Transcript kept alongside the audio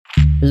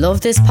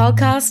Love this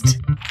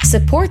podcast?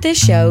 Support this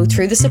show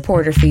through the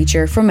supporter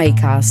feature from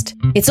Acast.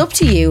 It's up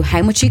to you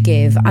how much you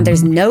give and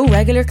there's no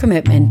regular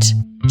commitment.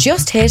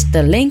 Just hit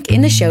the link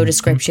in the show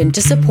description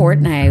to support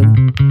now.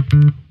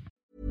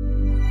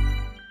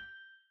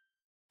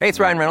 Hey, it's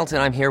Ryan Reynolds,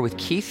 and I'm here with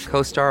Keith,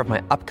 co-star of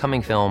my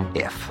upcoming film,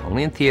 If,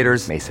 only in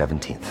theaters May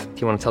 17th.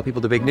 Do you want to tell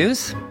people the big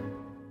news?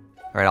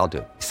 All right, I'll do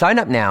it. Sign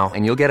up now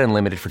and you'll get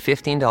unlimited for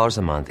 $15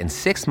 a month and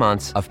 6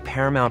 months of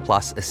Paramount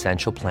Plus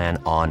Essential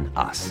Plan on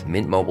us.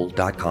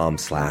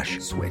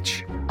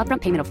 MintMobile.com/switch.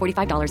 Upfront payment of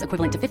 $45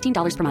 equivalent to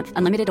 $15 per month.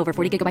 Unlimited over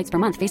 40 gigabytes per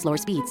month. Face lower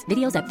speeds.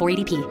 Videos at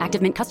 480p.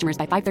 Active Mint customers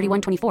by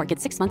 531.24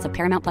 get 6 months of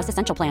Paramount Plus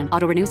Essential Plan.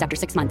 Auto renews after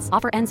 6 months.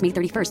 Offer ends May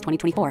 31st,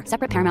 2024.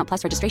 Separate Paramount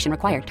Plus registration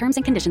required. Terms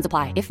and conditions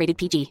apply if rated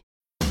PG.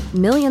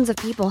 Millions of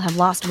people have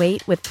lost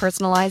weight with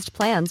personalized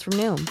plans from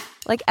Noom.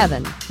 Like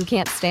Evan, who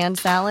can't stand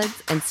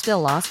salads and still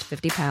lost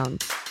 50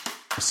 pounds.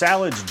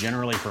 Salads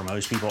generally for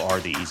most people are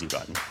the easy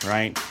button,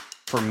 right?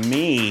 For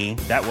me,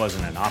 that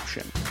wasn't an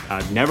option.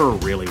 I never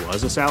really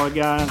was a salad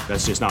guy.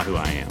 That's just not who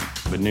I am.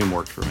 But Noom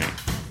worked for me.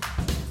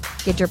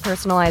 Get your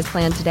personalized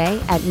plan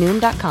today at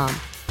Noom.com.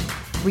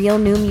 Real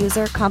Noom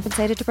user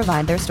compensated to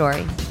provide their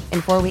story.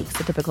 In 4 weeks,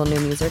 the typical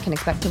Noom user can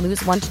expect to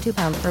lose 1 to 2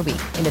 pounds per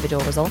week.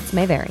 Individual results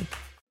may vary.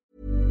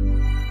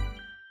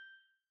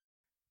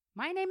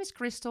 My name is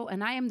Crystal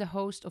and I am the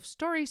host of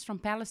Stories from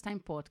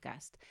Palestine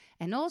podcast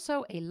and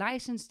also a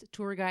licensed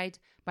tour guide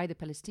by the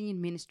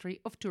Palestinian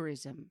Ministry of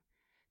Tourism.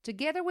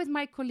 Together with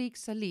my colleague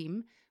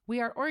Salim,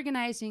 we are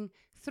organizing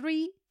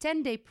 3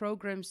 10-day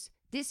programs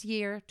this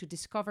year to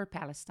discover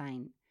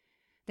Palestine.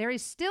 There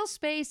is still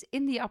space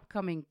in the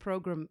upcoming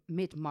program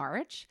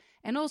mid-March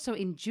and also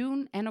in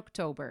June and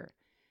October.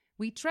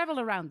 We travel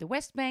around the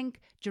West Bank,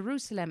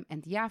 Jerusalem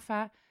and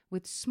Jaffa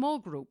with small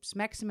groups,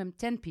 maximum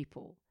 10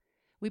 people.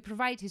 We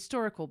provide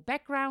historical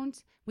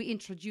background, we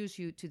introduce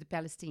you to the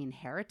Palestinian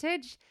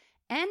heritage,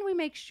 and we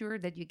make sure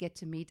that you get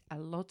to meet a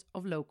lot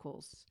of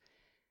locals.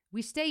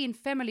 We stay in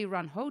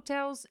family-run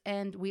hotels,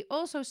 and we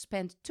also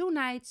spend 2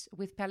 nights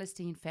with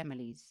Palestinian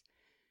families.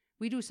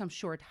 We do some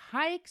short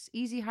hikes,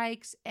 easy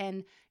hikes,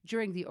 and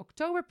during the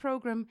October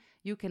program,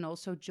 you can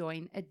also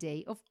join a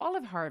day of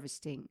olive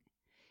harvesting.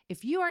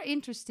 If you are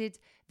interested,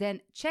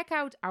 then check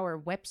out our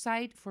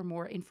website for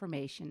more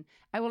information.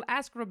 I will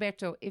ask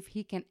Roberto if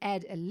he can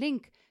add a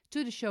link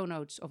to the show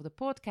notes of the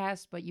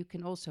podcast, but you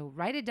can also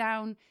write it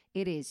down.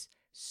 It is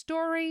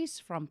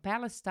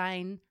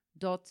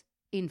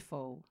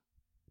storiesfrompalestine.info.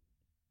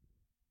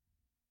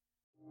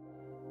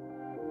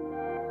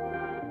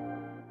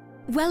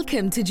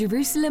 Welcome to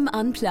Jerusalem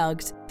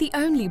Unplugged, the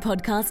only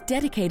podcast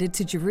dedicated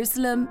to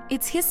Jerusalem,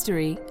 its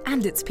history,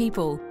 and its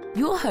people.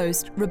 Your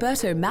host,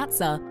 Roberto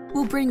Mazza,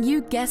 will bring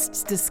you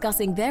guests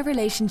discussing their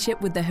relationship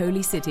with the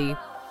Holy City.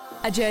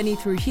 A journey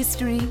through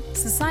history,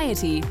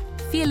 society,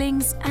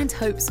 feelings, and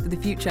hopes for the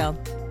future.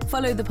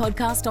 Follow the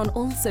podcast on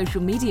all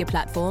social media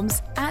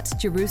platforms at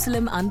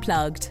Jerusalem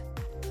Unplugged.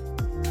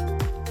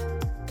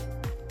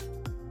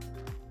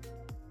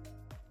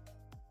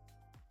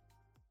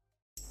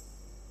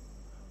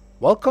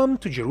 Welcome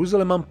to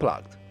Jerusalem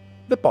Unplugged,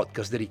 the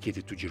podcast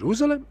dedicated to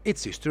Jerusalem,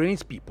 its history, and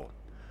its people.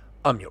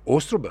 I'm your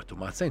host, Roberto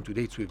Mazza, and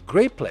today it's with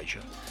great pleasure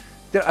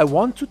that I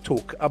want to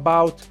talk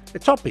about a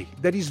topic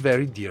that is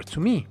very dear to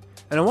me.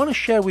 And I want to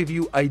share with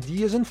you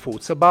ideas and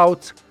thoughts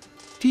about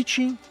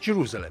teaching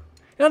Jerusalem.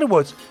 In other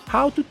words,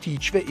 how to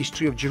teach the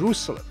history of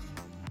Jerusalem.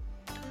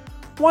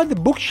 While the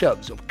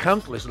bookshelves of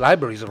countless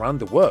libraries around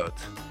the world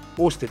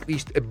host at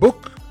least a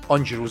book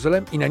on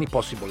Jerusalem in any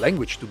possible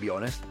language, to be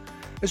honest,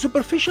 a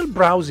superficial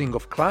browsing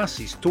of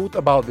classes taught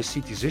about the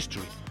city's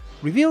history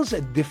reveals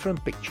a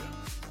different picture.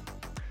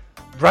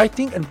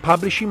 Writing and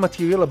publishing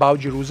material about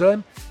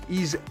Jerusalem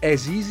is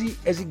as easy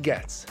as it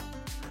gets,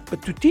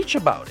 but to teach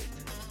about it,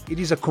 it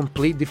is a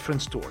complete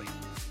different story.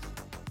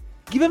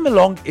 Given the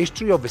long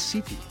history of the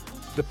city,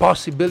 the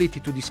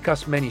possibility to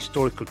discuss many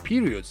historical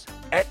periods,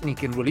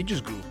 ethnic and religious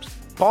groups,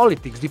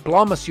 politics,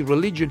 diplomacy,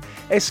 religion,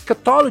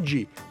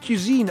 eschatology,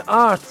 cuisine,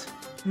 art,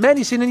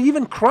 medicine, and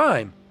even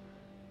crime,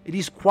 it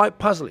is quite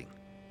puzzling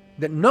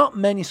that not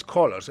many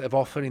scholars have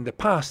offered in the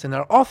past and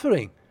are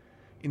offering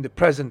in the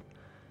present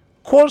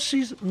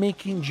courses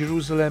making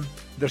Jerusalem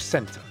their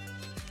center.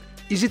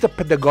 Is it a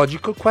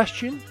pedagogical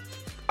question?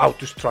 How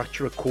to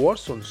structure a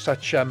course on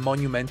such a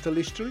monumental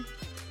history?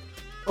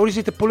 Or is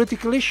it a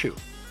political issue?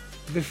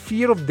 The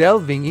fear of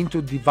delving into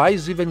a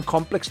divisive and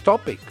complex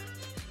topic?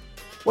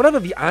 Whatever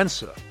the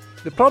answer,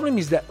 the problem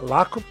is that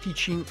lack of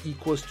teaching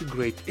equals to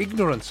great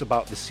ignorance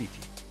about the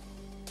city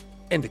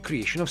and the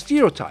creation of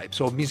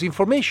stereotypes or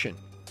misinformation.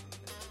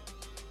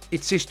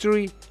 Its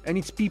history and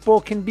its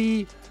people can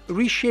be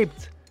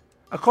reshaped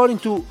according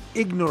to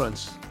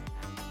ignorance.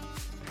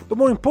 But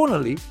more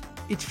importantly,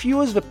 it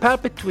fuels the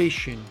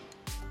perpetuation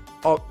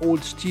of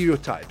old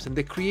stereotypes and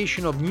the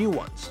creation of new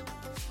ones.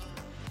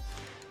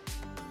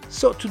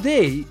 So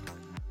today,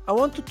 I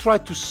want to try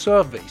to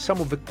survey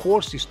some of the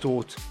courses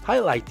taught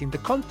highlighting the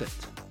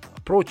content,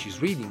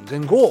 approaches, readings,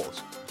 and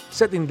goals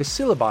set in the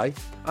syllabi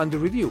under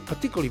review,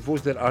 particularly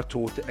those that are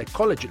taught at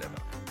college level.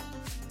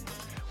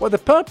 While the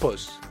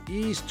purpose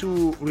is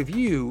to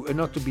review and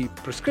not to be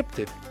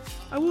prescriptive,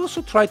 I will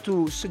also try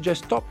to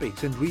suggest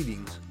topics and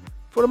readings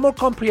for a more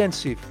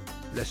comprehensive,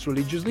 less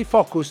religiously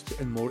focused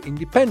and more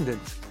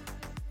independent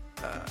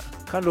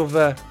kind of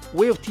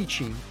way of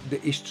teaching the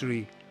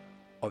history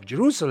of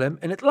Jerusalem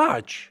and at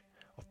large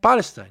of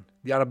Palestine,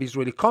 the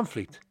Arab-Israeli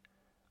conflict,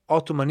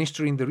 Ottoman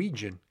history in the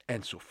region,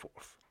 and so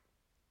forth.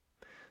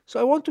 So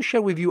I want to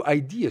share with you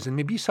ideas, and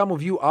maybe some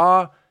of you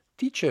are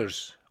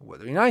teachers,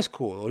 whether in high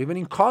school or even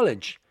in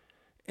college,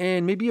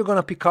 and maybe you're going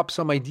to pick up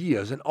some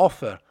ideas and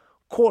offer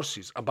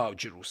courses about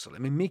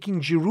Jerusalem and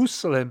making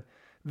Jerusalem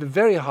the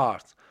very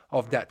heart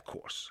of that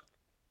course.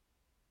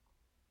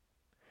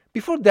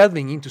 Before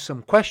delving into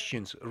some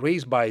questions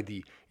raised by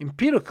the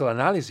empirical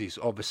analysis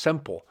of a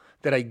sample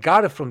that I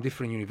gathered from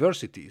different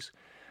universities,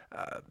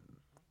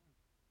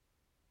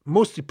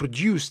 mostly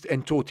produced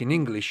and taught in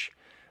English,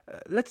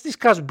 let's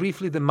discuss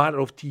briefly the matter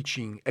of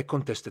teaching a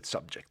contested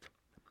subject.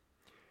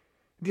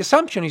 The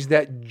assumption is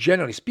that,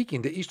 generally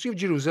speaking, the history of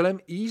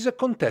Jerusalem is a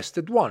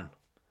contested one,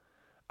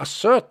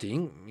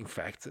 asserting, in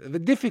fact, the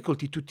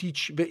difficulty to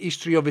teach the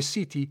history of a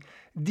city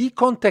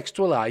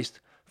decontextualized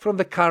from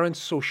the current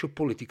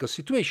socio-political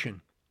situation.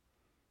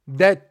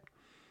 That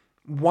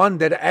one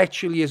that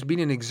actually has been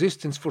in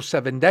existence for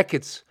 7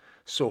 decades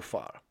so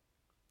far.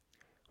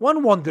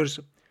 One wonders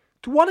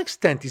to what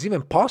extent is it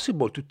even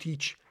possible to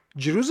teach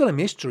Jerusalem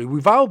history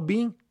without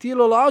being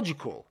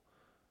teleological,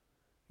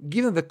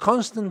 given the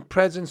constant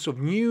presence of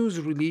news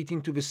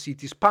relating to the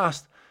city's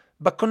past,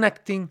 but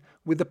connecting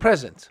with the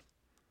present.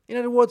 In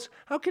other words,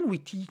 how can we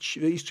teach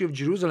the history of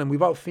Jerusalem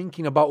without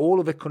thinking about all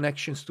of the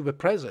connections to the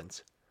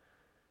present?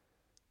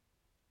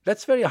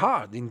 That's very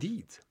hard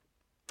indeed.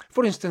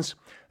 For instance,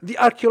 the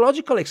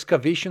archaeological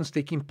excavations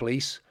taking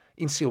place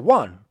in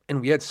Silwan, and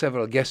we had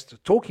several guests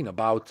talking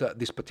about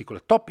this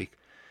particular topic,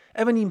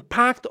 have an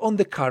impact on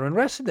the current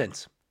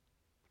residents,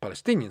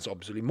 Palestinians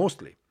obviously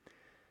mostly.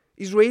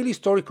 Israeli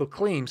historical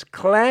claims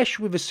clash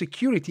with the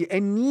security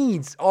and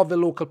needs of the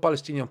local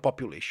Palestinian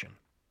population.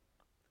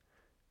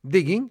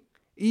 Digging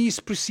is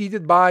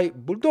preceded by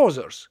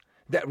bulldozers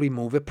that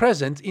remove a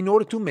present in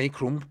order to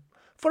make room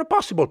for a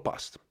possible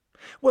past.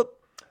 Well,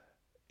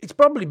 it's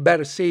probably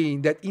better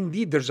saying that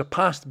indeed there's a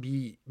past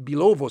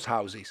below those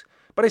houses.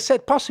 But I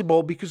said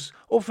possible because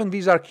often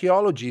these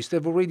archaeologists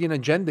have already an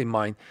agenda in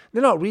mind.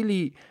 They're not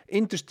really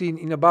interested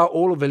in about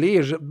all of the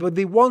layers, but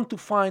they want to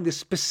find a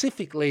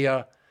specific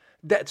layer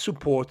that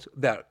support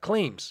their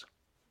claims.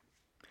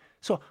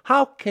 So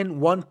how can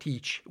one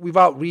teach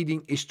without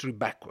reading history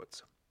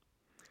backwards?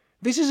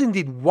 This is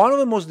indeed one of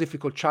the most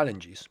difficult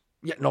challenges,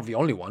 yet not the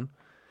only one.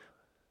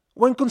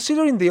 When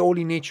considering the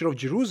holy nature of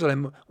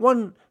Jerusalem,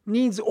 one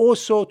needs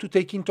also to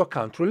take into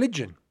account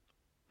religion.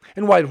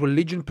 And while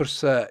religion per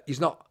se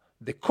is not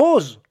the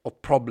cause of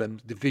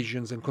problems,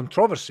 divisions, and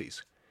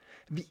controversies,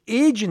 the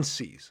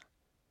agency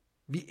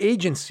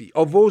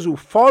of those who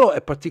follow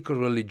a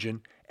particular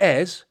religion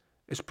as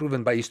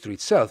proven by history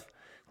itself,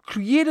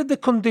 created the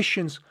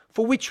conditions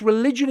for which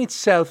religion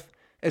itself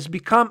has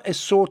become a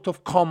sort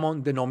of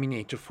common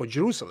denominator for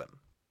Jerusalem,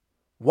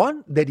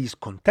 one that is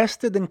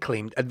contested and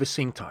claimed at the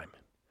same time.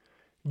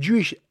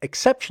 Jewish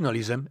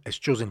exceptionalism as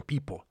chosen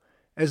people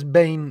has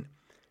been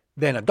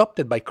then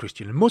adopted by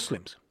Christian and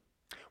Muslims.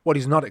 What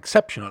is not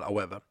exceptional,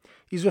 however,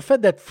 is the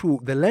fact that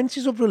through the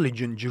lenses of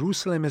religion,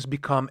 Jerusalem has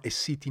become a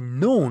city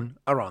known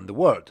around the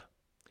world.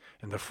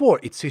 And therefore,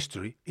 its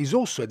history is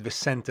also at the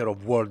center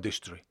of world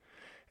history,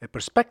 a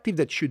perspective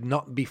that should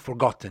not be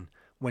forgotten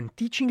when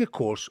teaching a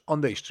course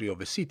on the history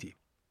of a city.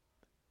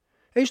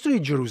 The history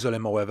of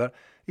Jerusalem, however,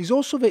 is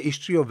also the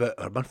history of the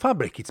urban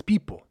fabric, its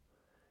people,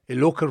 a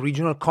local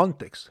regional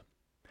context.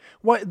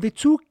 While the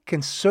two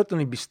can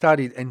certainly be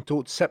studied and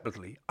taught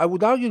separately, I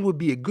would argue it would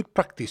be a good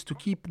practice to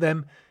keep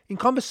them in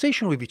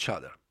conversation with each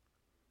other,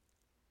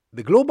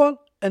 the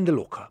global and the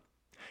local.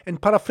 And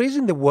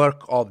paraphrasing the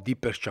work of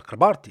Dipesh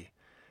Chakrabarty,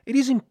 it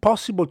is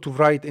impossible to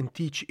write and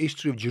teach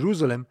history of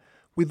Jerusalem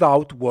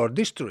without world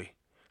history.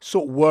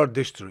 So world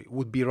history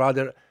would be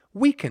rather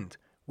weakened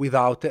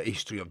without a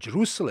history of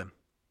Jerusalem.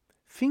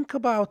 Think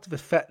about the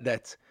fact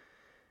that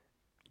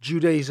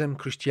Judaism,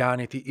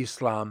 Christianity,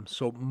 Islam,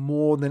 so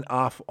more than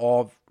half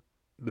of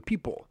the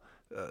people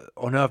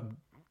on earth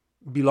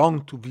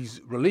belong to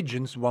these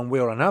religions one way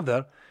or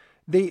another.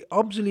 They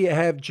obviously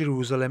have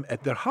Jerusalem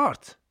at their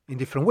heart in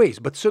different ways,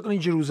 but certainly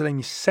Jerusalem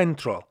is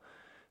central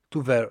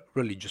to their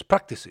religious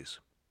practices.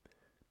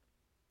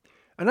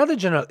 Another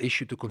general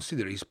issue to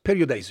consider is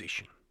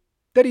periodization.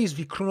 That is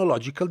the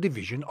chronological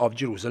division of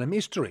Jerusalem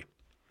history.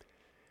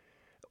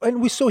 And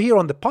we saw here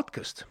on the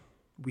podcast,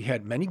 we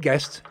had many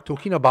guests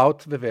talking about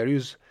the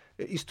various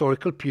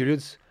historical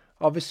periods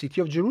of the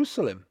city of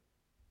Jerusalem.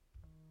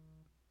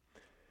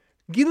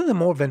 Given the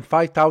more than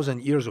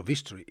 5,000 years of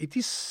history, it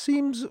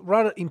seems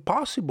rather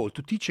impossible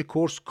to teach a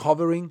course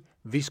covering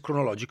this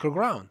chronological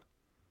ground.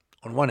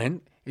 On one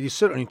hand, it is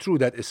certainly true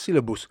that a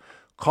syllabus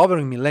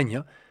covering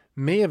millennia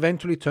may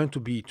eventually turn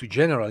to be too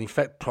general, in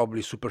fact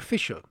probably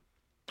superficial.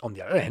 On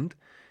the other hand,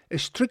 a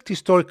strict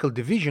historical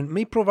division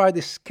may provide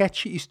a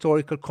sketchy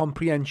historical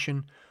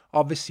comprehension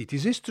of a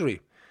city's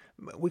history.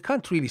 We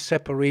can't really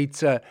separate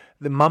the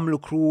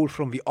Mamluk rule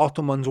from the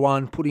Ottomans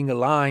one, putting a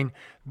line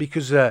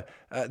because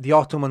the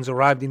Ottomans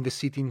arrived in the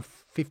city in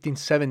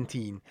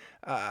 1517.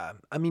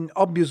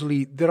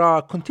 Obviously, there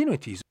are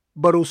continuities,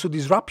 but also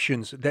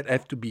disruptions that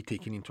have to be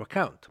taken into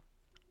account.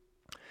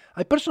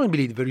 I personally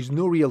believe there is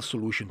no real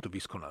solution to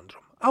this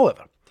conundrum.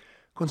 However,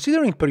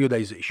 considering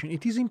periodization,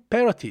 it is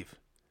imperative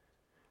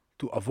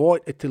to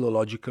avoid a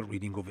teleological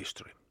reading of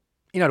history.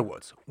 In other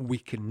words, we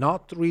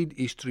cannot read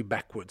history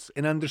backwards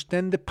and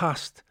understand the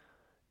past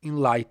in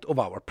light of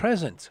our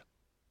present.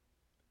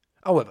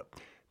 However,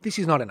 this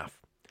is not enough.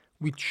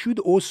 We should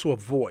also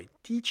avoid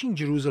teaching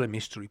Jerusalem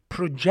history,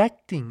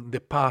 projecting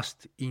the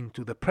past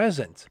into the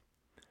present.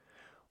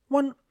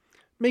 One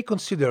may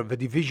consider the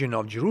division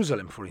of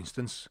Jerusalem, for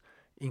instance,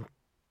 in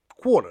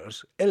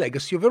quarters a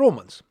legacy of the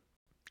Romans.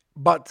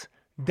 But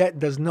that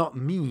does not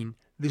mean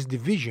this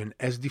division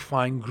has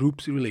defined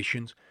groups'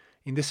 relations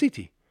in the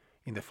city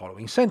in the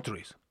following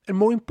centuries. And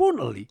more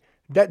importantly,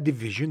 that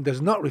division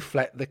does not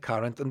reflect the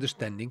current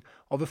understanding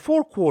of the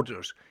four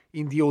quarters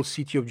in the old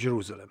city of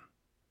Jerusalem.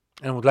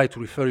 And I would like to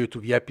refer you to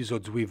the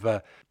episodes with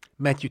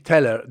Matthew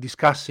Teller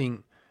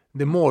discussing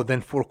the more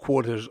than four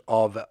quarters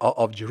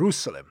of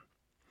Jerusalem.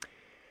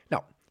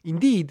 Now,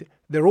 indeed,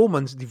 the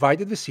Romans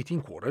divided the city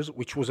in quarters,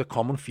 which was a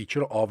common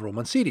feature of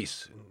Roman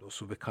cities, and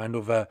also the kind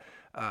of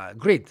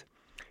grid.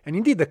 And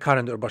indeed, the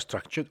current urban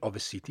structure of the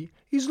city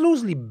is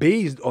loosely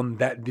based on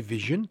that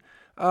division,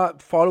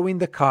 following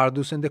the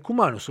Cardus and the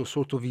Cumanus, so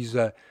sort of these,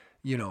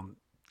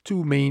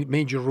 two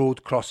major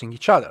roads crossing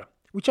each other,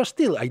 which are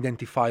still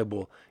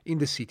identifiable in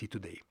the city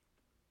today.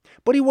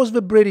 But it was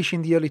the British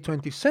in the early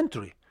 20th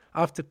century,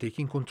 after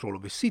taking control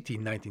of the city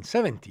in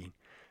 1917,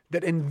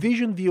 that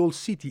envisioned the old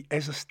city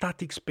as a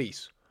static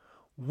space,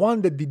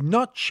 one that did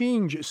not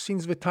change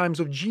since the times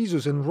of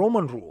Jesus and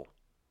Roman rule.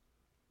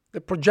 The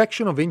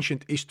projection of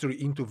ancient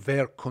history into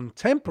their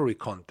contemporary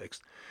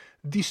context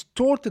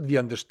distorted the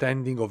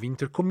understanding of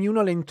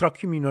intercommunal and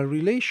intracommunal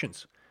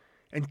relations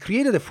and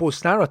created a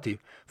false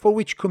narrative for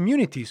which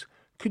communities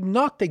could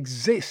not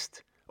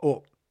exist,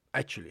 or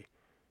actually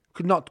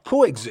could not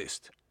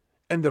coexist,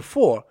 and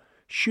therefore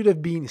should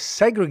have been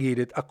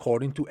segregated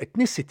according to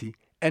ethnicity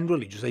and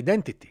religious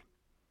identity.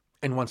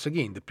 And once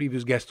again, the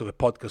previous guest of the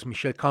podcast,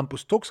 Michelle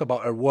Campos, talks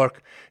about her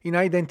work in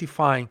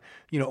identifying,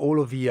 all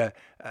of the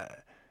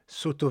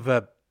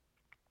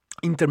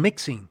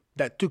intermixing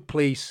that took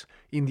place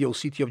in the old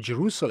city of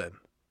Jerusalem.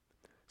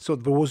 So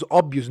there was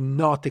obviously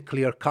not a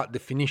clear-cut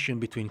definition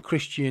between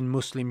Christian,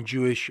 Muslim,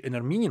 Jewish, and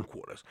Armenian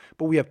quarters,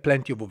 but we have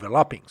plenty of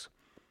overlappings.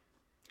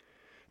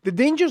 The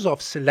dangers of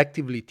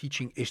selectively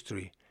teaching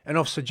history and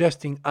of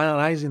suggesting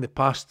analyzing the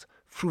past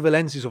through the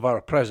lenses of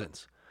our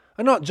present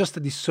are not just a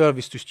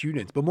disservice to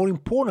students, but more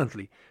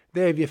importantly,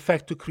 they have the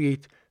effect to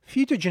create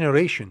future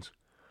generations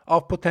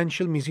of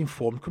potential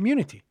misinformed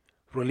community,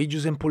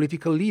 religious and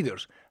political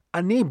leaders,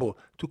 unable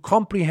to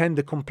comprehend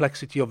the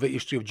complexity of the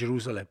history of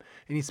Jerusalem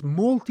and its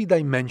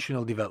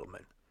multidimensional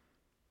development.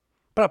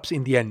 Perhaps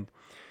in the end,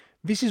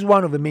 this is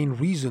one of the main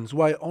reasons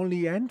why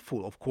only a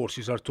handful of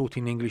courses are taught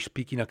in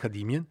English-speaking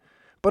academia,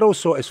 but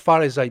also, as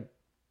far as I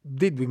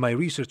did with my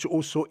research,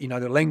 also in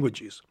other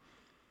languages.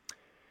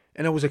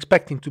 And I was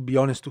expecting, to be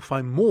honest, to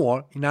find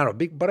more in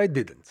Arabic, but I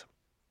didn't.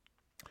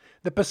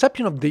 The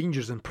perception of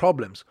dangers and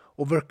problems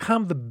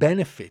overcome the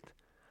benefit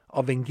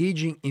of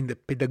engaging in the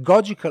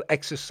pedagogical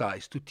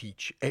exercise to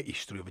teach a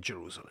history of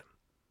Jerusalem.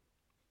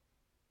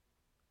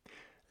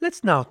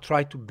 Let's now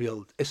try to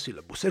build a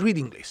syllabus, a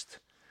reading list,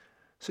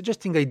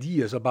 suggesting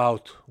ideas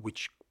about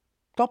which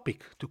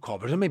topic to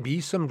cover, and maybe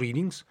some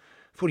readings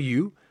for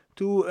you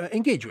to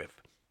engage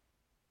with.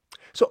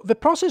 So the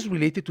process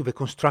related to the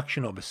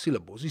construction of a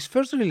syllabus is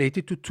first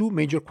related to two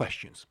major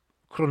questions,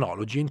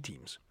 chronology and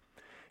themes.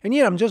 And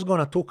here I'm just going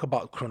to talk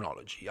about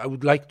chronology. I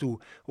would like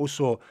to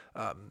also,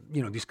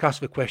 discuss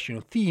the question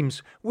of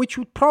themes, which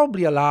would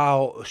probably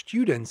allow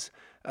students,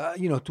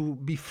 to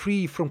be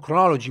free from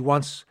chronology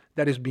once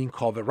that is being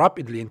covered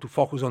rapidly and to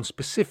focus on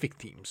specific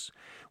themes,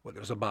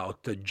 whether it's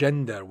about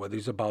gender, whether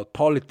it's about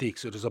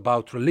politics, whether it's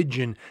about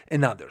religion,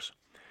 and others.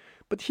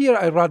 But here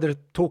I rather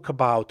talk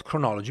about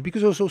chronology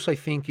because also I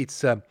think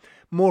it's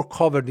more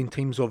covered in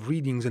terms of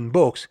readings and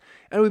books,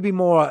 and it will be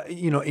more,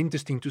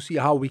 interesting to see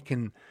how we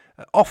can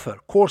offer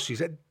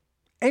courses at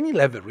any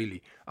level,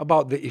 really,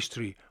 about the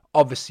history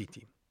of the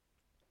city.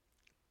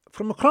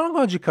 From a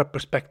chronological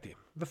perspective,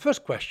 the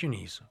first question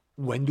is,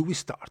 when do we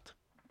start?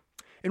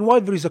 And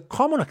while there is a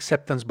common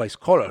acceptance by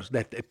scholars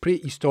that a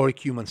prehistoric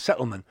human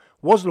settlement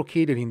was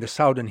located in the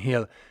southern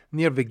hill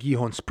near the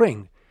Gihon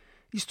Spring,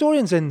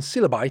 historians and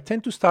syllabi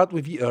tend to start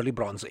with the early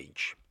Bronze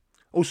Age,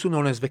 also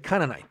known as the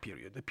Canaanite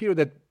period, a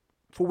period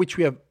for which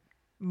we have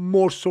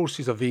more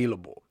sources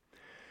available.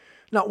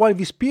 Now, while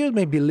this period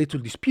may be little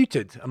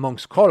disputed among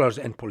scholars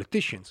and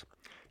politicians,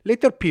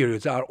 later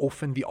periods are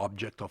often the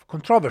object of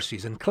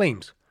controversies and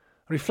claims,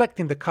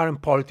 reflecting the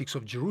current politics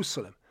of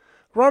Jerusalem,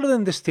 rather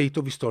than the state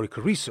of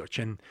historical research.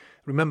 And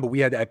remember, we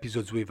had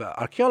episodes with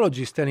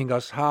archaeologists telling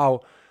us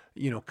how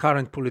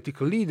current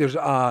political leaders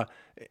are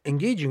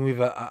engaging with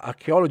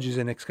archaeologists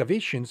and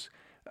excavations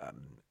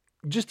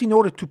just in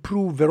order to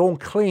prove their own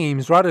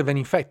claims rather than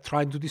in fact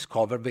trying to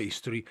discover the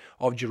history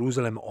of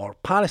Jerusalem or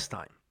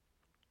Palestine.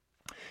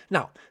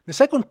 Now, the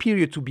second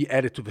period to be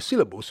added to the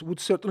syllabus would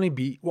certainly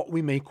be what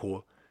we may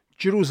call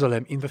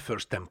Jerusalem in the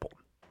First Temple.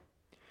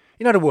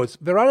 In other words,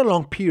 the rather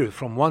long period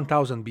from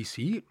 1000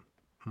 BCE,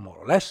 more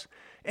or less,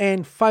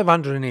 and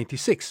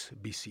 586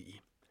 BCE,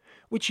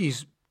 which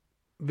is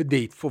the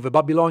date for the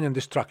Babylonian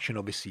destruction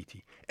of the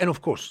city, and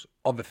of course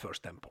of the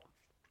First Temple.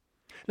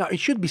 Now, it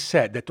should be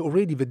said that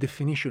already the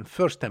definition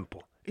First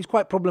Temple is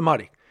quite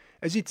problematic,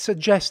 as it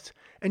suggests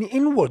an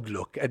inward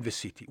look at the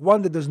city,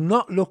 one that does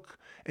not look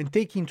and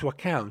take into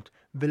account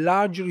the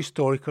larger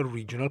historical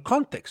regional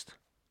context.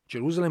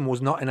 Jerusalem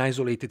was not an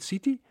isolated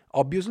city,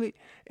 obviously,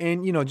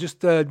 and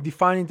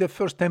defining the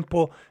First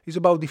Temple is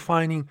about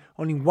defining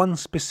only one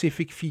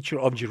specific feature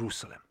of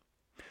Jerusalem.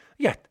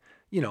 Yet,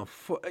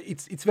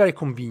 it's very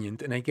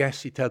convenient, and I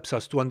guess it helps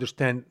us to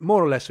understand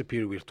more or less the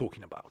period we're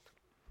talking about.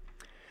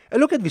 A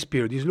look at this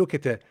period is a look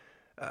at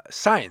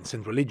science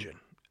and religion,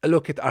 a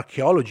look at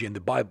archaeology and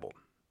the Bible.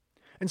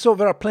 And so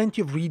there are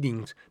plenty of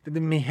readings that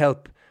may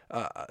help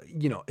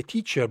a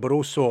teacher, but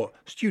also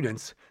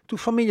students, to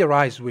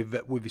familiarize with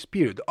this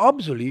period.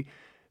 Obviously,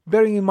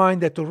 bearing in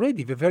mind that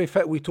already the very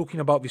fact we're talking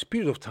about this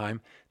period of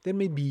time, there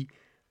may be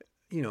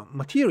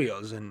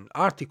materials and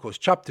articles,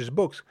 chapters,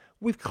 books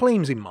with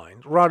claims in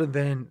mind, rather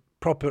than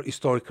proper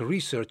historical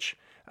research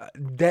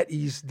that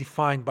is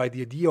defined by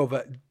the idea of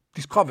a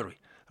discovery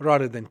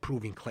rather than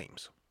proving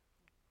claims.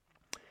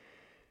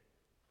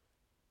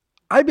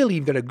 I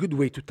believe that a good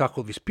way to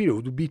tackle this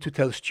period would be to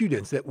tell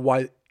students that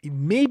while it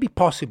may be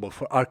possible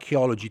for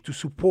archaeology to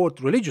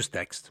support religious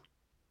texts,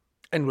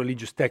 and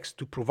religious texts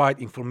to provide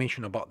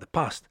information about the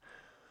past,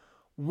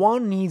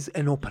 one needs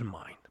an open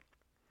mind.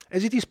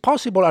 As it is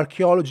possible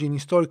archaeology and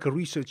historical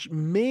research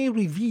may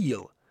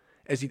reveal,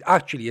 as it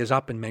actually has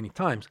happened many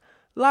times,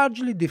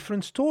 largely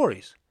different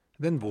stories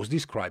than those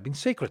described in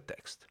sacred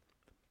texts.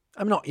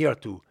 I'm not here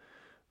to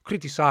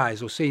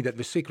criticize or say that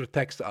the sacred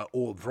texts are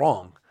all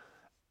wrong.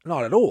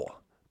 Not at all.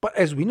 But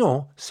as we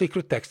know,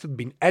 sacred texts have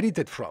been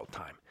edited throughout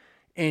time.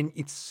 And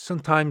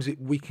sometimes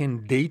we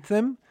can date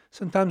them,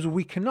 sometimes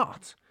we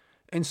cannot.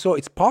 And so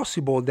it's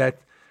possible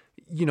that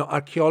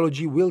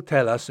archaeology will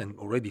tell us, and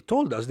already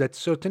told us, that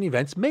certain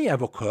events may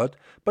have occurred,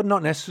 but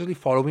not necessarily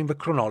following the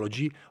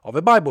chronology of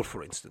the Bible,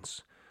 for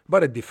instance,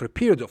 but at different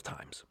periods of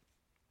times.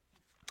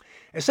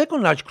 A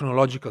second large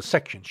chronological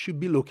section should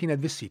be looking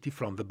at the city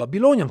from the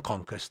Babylonian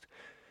conquest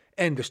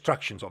and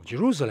destructions of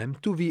Jerusalem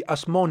to the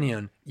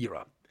Hasmonean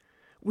era,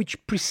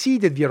 which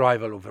preceded the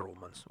arrival of the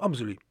Romans.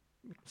 Obviously,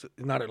 it's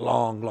not a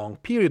long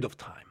period of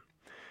time.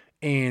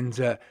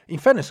 And in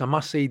fairness, I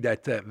must say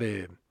that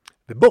the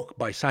book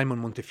by Simon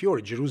Montefiore,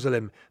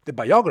 Jerusalem, the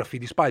biography,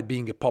 despite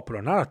being a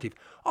popular narrative,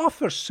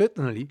 offers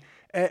certainly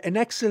an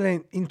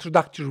excellent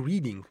introductory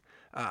reading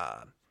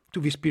to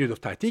this period of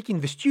time,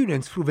 taking the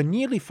students through the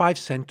nearly 5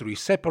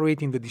 centuries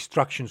separating the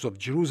destructions of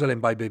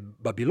Jerusalem by the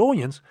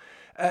Babylonians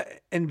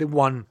and the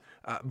one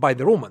by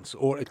the Romans,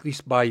 or at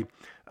least by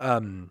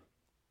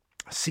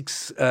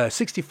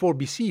 64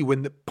 BC,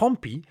 when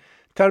Pompey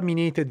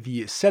terminated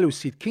the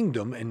Seleucid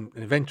kingdom and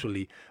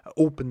eventually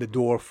opened the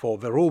door for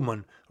the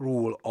Roman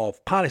rule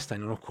of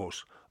Palestine and, of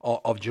course,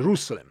 of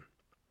Jerusalem.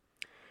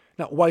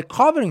 Now, while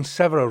covering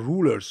several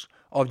rulers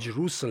of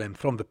Jerusalem,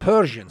 from the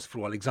Persians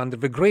through Alexander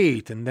the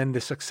Great and then the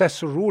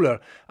successor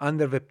ruler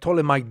under the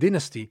Ptolemaic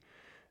dynasty,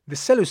 the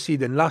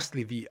Seleucid and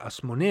lastly the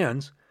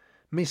Hasmoneans,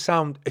 may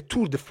sound a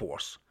tour de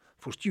force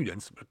for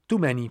students, but too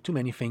many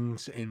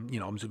things, and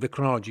the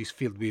chronology is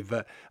filled with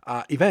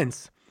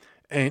events.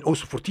 And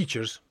also for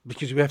teachers,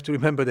 because we have to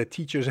remember that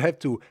teachers have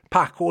to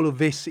pack all of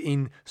this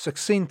in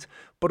succinct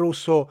but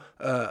also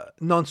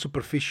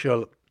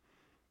non-superficial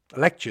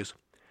lectures.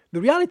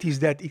 The reality is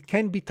that it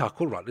can be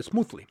tackled rather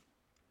smoothly.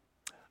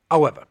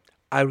 However,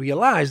 I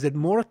realize that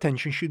more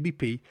attention should be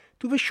paid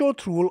to the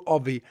short rule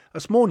of the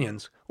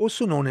Hasmoneans,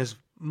 also known as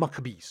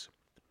Maccabees,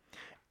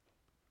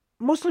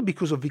 mostly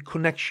because of the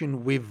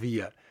connection with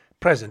the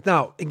present.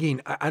 Now,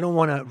 again, I don't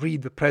want to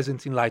read the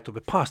present in light of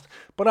the past,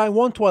 but I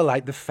want to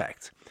highlight the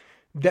fact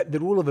that the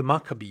rule of the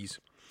Maccabees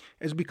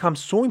has become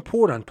so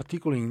important,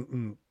 particularly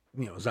in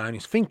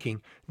Zionist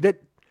thinking,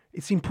 that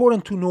it's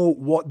important to know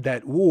what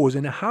that was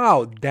and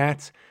how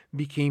that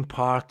became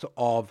part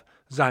of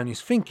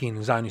Zionist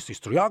thinking, Zionist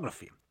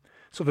historiography.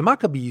 So the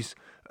Maccabees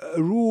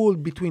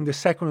ruled between the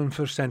 2nd and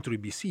 1st century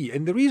BC,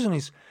 and the reason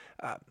is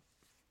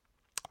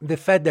the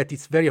fact that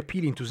it's very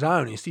appealing to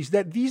Zionists is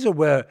that these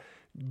were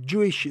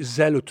Jewish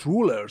zealot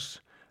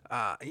rulers,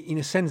 in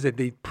a sense that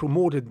they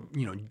promoted,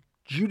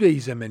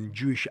 Judaism and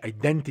Jewish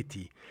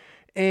identity,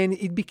 and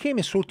it became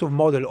a sort of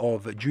model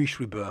of Jewish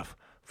rebirth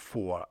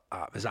for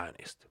the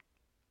Zionists.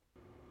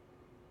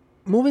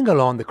 Moving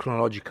along the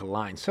chronological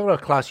line, several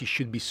classes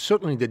should be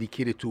certainly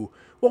dedicated to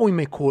what we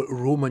may call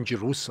Roman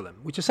Jerusalem,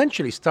 which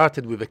essentially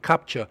started with the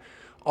capture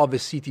of the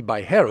city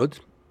by Herod,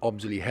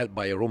 obviously helped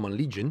by a Roman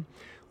legion,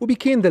 who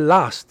became the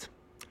last.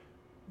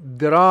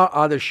 There are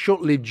other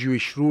short-lived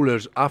Jewish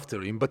rulers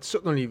after him, but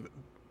certainly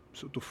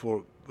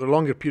for a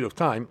longer period of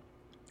time,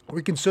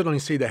 we can certainly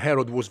say that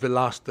Herod was the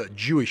last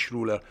Jewish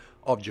ruler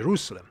of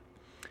Jerusalem.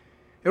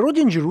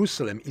 Herodian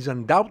Jerusalem is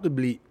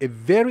undoubtedly a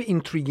very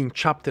intriguing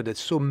chapter that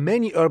saw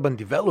many urban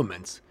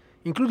developments,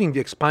 including the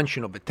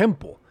expansion of the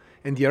temple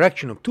and the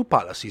erection of two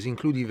palaces,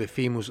 including the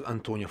famous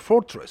Antonia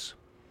fortress.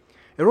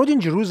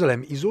 Herodian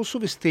Jerusalem is also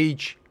the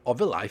stage of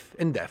the life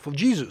and death of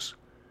Jesus.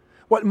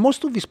 While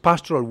most of his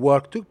pastoral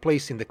work took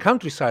place in the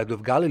countryside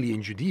of Galilee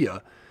and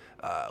Judea,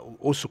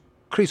 also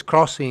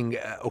crisscrossing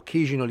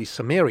occasionally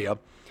Samaria,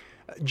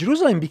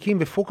 Jerusalem became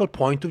the focal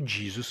point of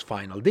Jesus'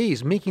 final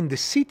days, making the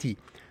city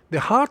the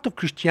heart of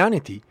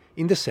Christianity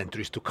in the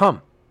centuries to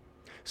come.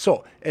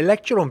 So, a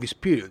lecture on this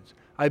period,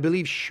 I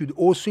believe, should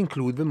also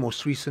include the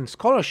most recent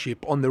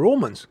scholarship on the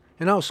Romans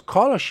and how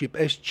scholarship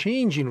has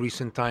changed in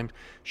recent times,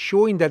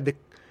 showing that the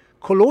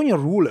colonial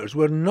rulers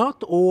were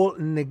not at all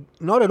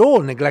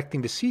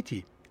neglecting the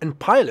city, and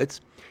Pilate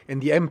and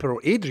the Emperor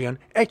Adrian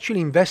actually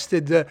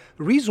invested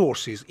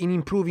resources in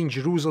improving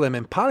Jerusalem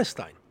and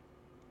Palestine.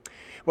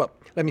 Well,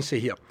 let me say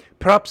here,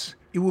 perhaps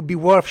it would be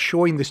worth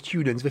showing the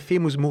students the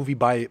famous movie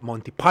by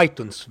Monty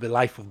Python's The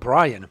Life of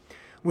Brian,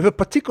 with a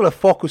particular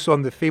focus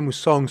on the famous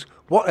songs,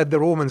 What Have the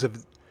Romans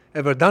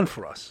Ever Done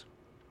For Us?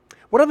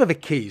 Whatever the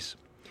case,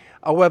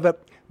 however,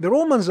 the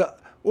Romans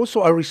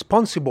also are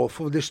responsible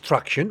for the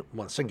destruction,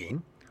 once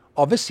again,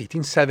 of the city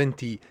in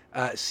 70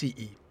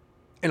 CE.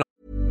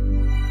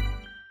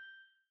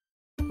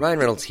 Ryan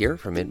Reynolds here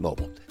from Mint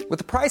Mobile. With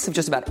the price of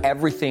just about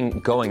everything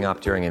going up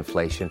during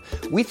inflation,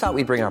 we thought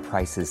we'd bring our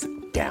prices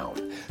down.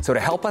 So to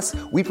help us,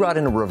 we brought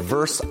in a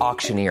reverse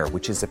auctioneer,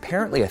 which is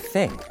apparently a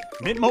thing.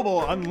 Mint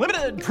Mobile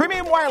Unlimited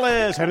Premium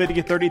Wireless. How to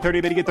get 30,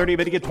 30, bit to get 30,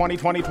 bit to get 20,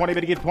 20, 20,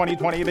 bit to get 20,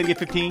 20, bit to get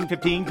 15,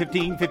 15,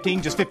 15,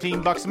 15, just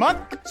 $15 a month?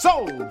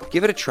 Sold!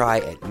 Give it a try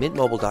at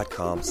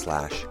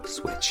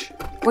mintmobile.com/switch.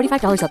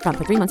 $45 up front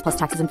for 3 months plus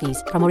taxes and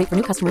fees. Promo rate for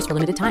new customers for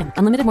limited time.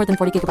 Unlimited more than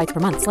 40 gigabytes per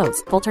month.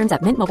 Slows full terms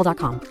at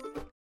mintmobile.com.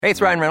 Hey, it's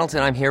Ryan Reynolds,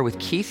 and I'm here with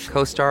Keith,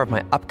 co-star of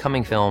my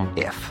upcoming film,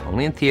 If,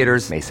 only in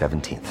theaters May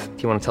 17th.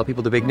 Do you want to tell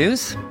people the big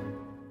news?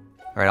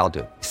 All right, I'll do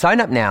it. Sign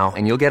up now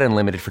and you'll get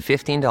unlimited for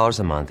 $15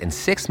 a month and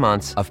 6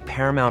 months of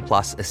Paramount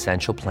Plus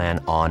Essential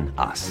Plan on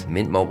us.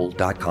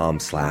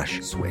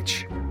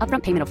 mintmobile.com/switch.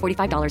 Upfront payment of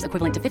 $45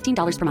 equivalent to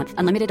 $15 per month.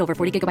 Unlimited over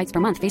 40 gigabytes per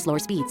month. Face lower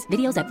speeds.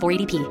 Videos at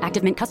 480p.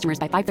 Active Mint customers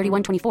by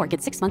 531.24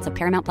 get 6 months of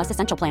Paramount Plus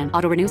Essential Plan.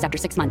 Auto renews after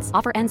 6 months.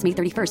 Offer ends May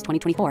 31st,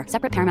 2024.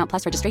 Separate Paramount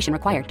Plus registration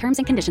required. Terms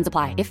and conditions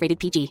apply if rated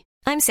PG.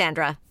 I'm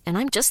Sandra, and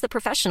I'm just the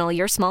professional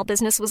your small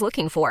business was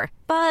looking for.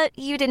 But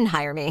you didn't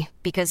hire me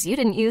because you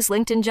didn't use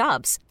LinkedIn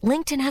Jobs.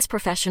 LinkedIn has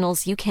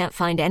professionals you can't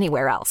find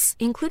anywhere else,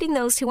 including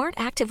those who aren't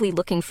actively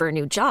looking for a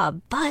new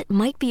job, but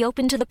might be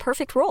open to the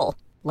perfect role,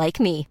 like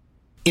me.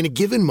 In a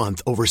given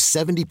month, over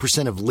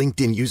 70% of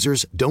LinkedIn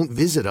users don't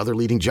visit other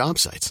leading job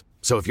sites.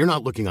 So if you're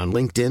not looking on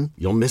LinkedIn,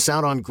 you'll miss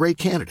out on great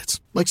candidates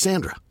like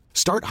Sandra.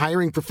 Start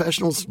hiring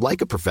professionals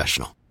like a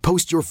professional.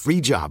 Post your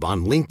free job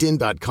on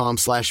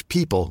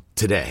linkedin.com/people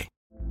today.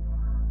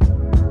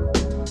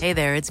 Hey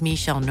there, it's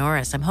Michelle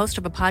Norris. I'm host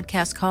of a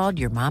podcast called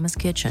Your Mama's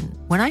Kitchen.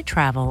 When I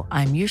travel,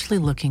 I'm usually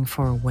looking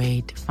for a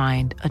way to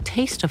find a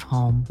taste of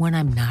home when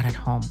I'm not at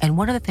home. And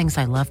one of the things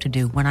I love to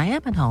do when I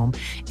am at home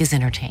is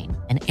entertain.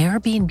 And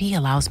Airbnb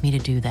allows me to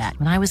do that.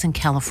 When I was in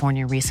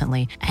California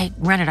recently, I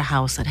rented a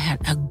house that had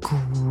a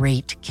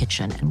great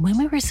kitchen. And when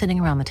we were sitting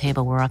around the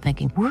table, we're all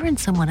thinking, we're in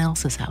someone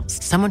else's house.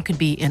 Someone could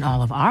be in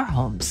all of our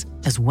homes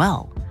as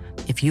well.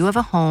 If you have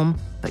a home,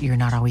 but you're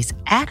not always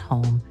at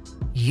home,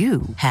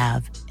 you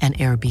have an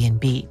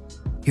Airbnb.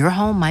 Your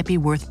home might be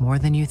worth more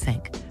than you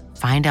think.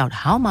 Find out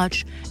how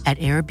much at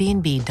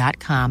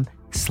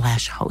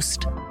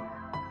airbnb.com/host.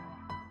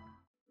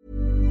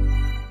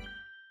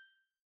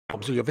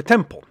 Obviously, of the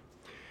temple.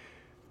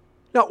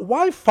 Now,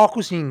 while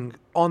focusing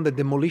on the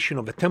demolition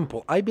of the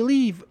temple, I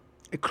believe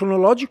a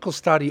chronological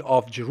study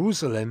of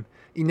Jerusalem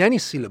in any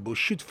syllabus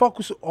should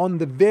focus on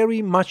the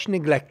very much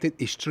neglected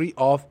history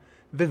of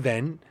the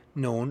then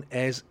known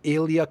as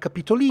Aelia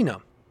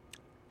Capitolina,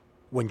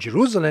 when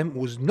Jerusalem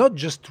was not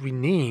just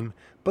renamed,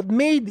 but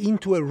made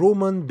into a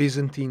Roman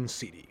Byzantine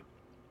city.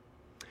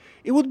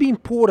 It would be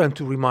important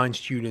to remind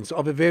students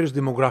of the various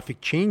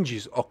demographic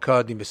changes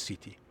occurred in the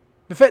city.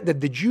 The fact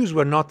that the Jews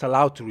were not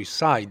allowed to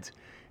reside,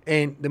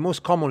 and the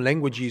most common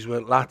languages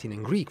were Latin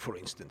and Greek, for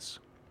instance.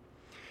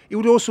 It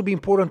would also be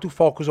important to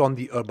focus on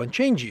the urban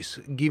changes,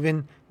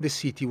 given the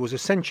city was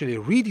essentially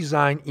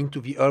redesigned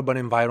into the urban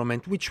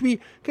environment, which we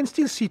can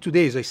still see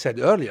today, as I said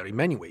earlier, in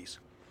many ways.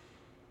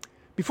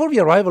 Before the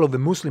arrival of the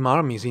Muslim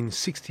armies in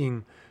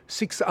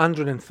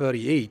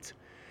 638,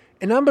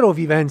 a number of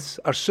events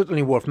are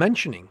certainly worth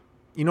mentioning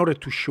in order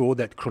to show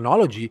that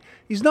chronology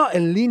is not a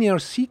linear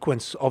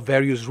sequence of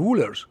various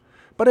rulers,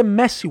 but a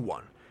messy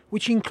one,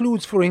 which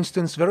includes, for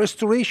instance, the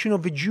restoration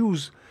of the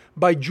Jews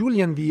by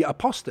Julian the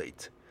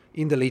Apostate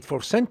in the late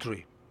 4th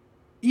century.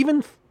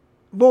 Even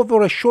though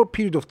for a short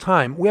period of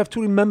time, we have to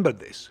remember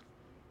this.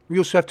 We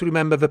also have to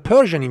remember the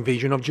Persian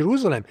invasion of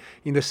Jerusalem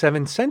in the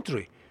 7th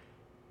century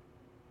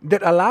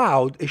that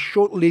allowed a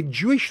short-lived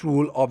Jewish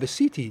rule of the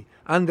city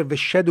under the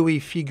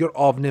shadowy figure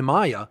of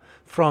Nehemiah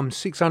from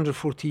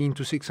 614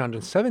 to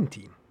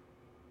 617.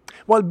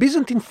 While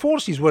Byzantine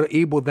forces were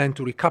able then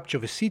to recapture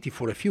the city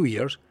for a few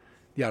years,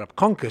 the Arab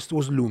conquest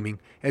was looming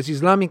as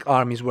Islamic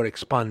armies were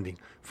expanding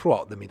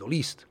throughout the Middle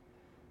East.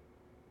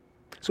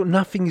 So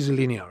nothing is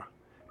linear.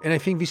 And I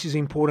think this is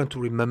important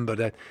to remember,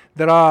 that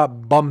there are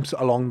bumps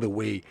along the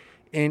way.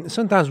 And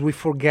sometimes we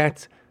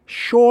forget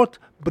short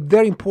but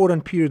very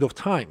important period of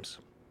times.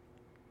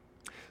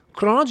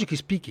 Chronologically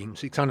speaking,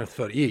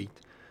 638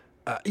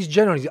 is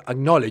generally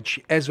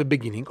acknowledged as the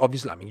beginning of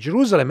Islamic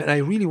Jerusalem. And I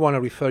really want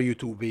to refer you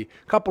to the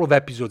couple of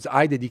episodes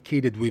I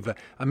dedicated with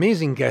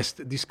amazing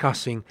guests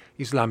discussing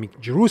Islamic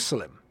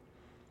Jerusalem.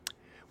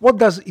 What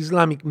does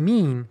Islamic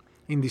mean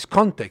in this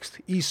context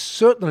is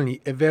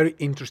certainly a very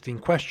interesting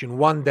question,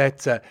 one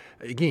that,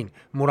 again,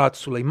 Murad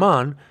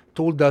Suleiman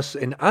told us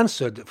and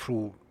answered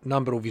through a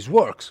number of his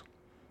works.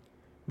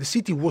 The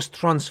city was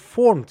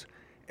transformed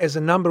as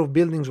a number of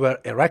buildings were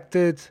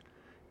erected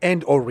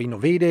and or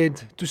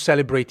renovated to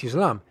celebrate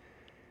Islam.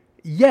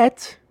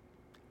 Yet,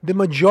 the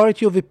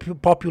majority of the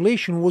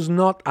population was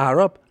not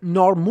Arab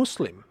nor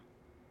Muslim.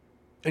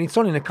 And it's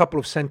only a couple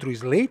of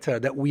centuries later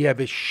that we have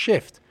a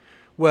shift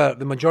where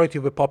the majority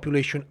of the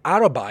population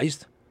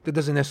Arabized. That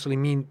doesn't necessarily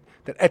mean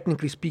that,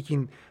 ethnically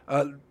speaking,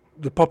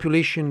 the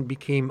population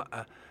became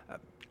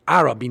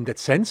Arab in that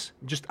sense,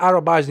 just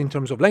Arabized in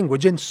terms of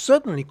language, and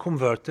certainly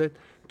converted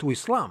to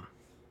Islam.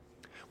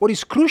 What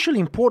is crucially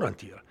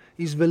important here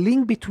is the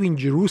link between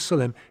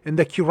Jerusalem and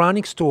the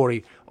Quranic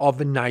story of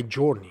the night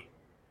journey,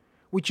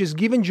 which has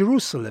given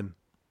Jerusalem,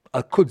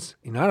 Al-Quds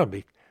in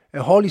Arabic,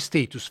 a holy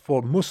status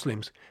for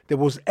Muslims that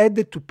was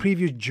added to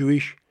previous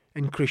Jewish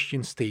and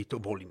Christian state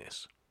of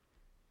holiness.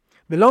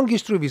 The long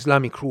history of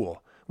Islamic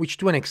rule, which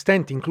to an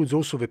extent includes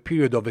also the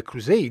period of the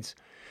Crusades,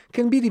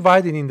 can be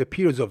divided in the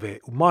periods of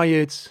the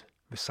Umayyads,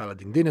 the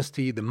Saladin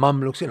dynasty, the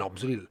Mamluks, and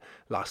obviously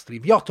lastly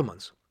the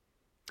Ottomans.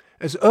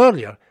 As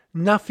earlier,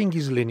 nothing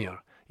is linear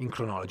in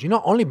chronology,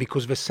 not only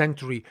because of the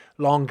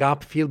century-long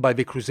gap filled by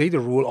the Crusader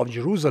rule of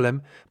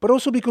Jerusalem, but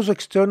also because of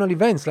external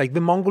events like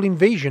the Mongol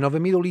invasion of the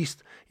Middle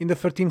East in the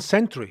 13th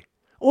century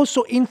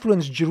also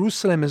influenced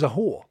Jerusalem as a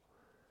whole.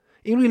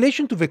 In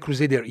relation to the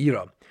Crusader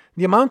era,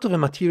 the amount of the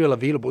material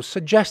available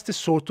suggests a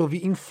sort of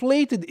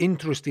inflated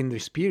interest in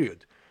this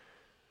period,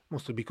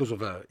 mostly because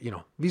of,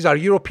 these are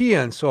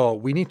Europeans, so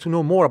we need to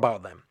know more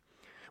about them,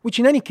 which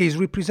in any case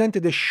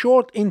represented a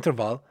short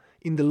interval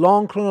in the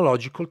long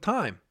chronological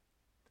time.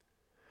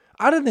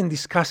 Other than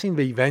discussing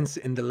the events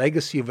and the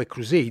legacy of the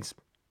Crusades,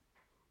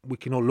 we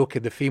can all look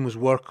at the famous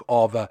work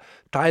of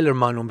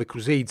Tylerman on the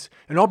Crusades,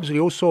 and obviously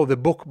also the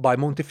book by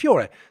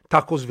Montefiore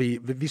tackles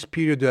this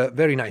period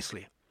very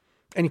nicely,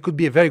 and it could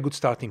be a very good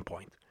starting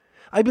point.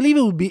 I believe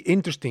it would be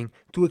interesting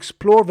to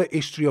explore the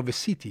history of the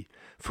city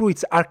through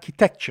its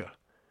architecture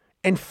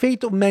and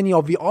fate of many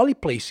of the holy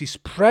places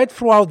spread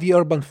throughout the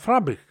urban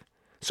fabric,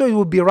 so it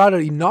would be rather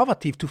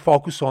innovative to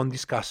focus on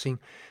discussing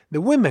the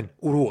women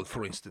who ruled,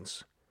 for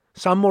instance,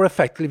 some more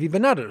effectively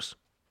than others.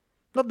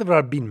 Not that there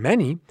have been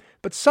many,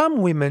 but some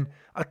women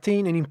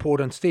attain an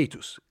important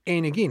status.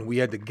 And again, we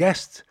had the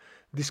guests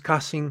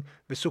discussing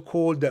the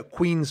so-called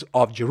Queens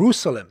of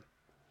Jerusalem.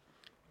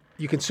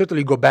 You can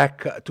certainly go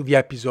back to the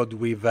episode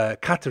with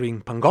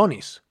Catherine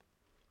Pangonis.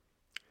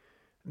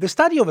 The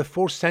study of the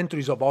 4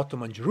 centuries of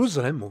Ottoman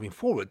Jerusalem, moving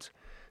forward,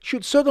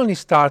 should certainly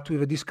start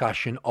with a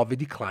discussion of the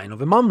decline of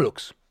the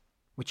Mamluks,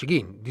 which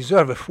again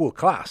deserve a full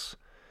class,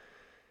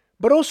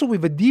 but also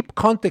with a deep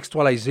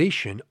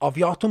contextualization of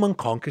the Ottoman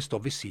conquest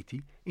of the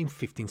city in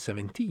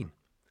 1517.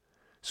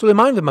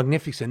 Suleiman the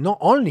Magnificent not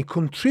only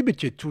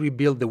contributed to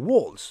rebuild the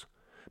walls,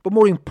 but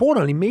more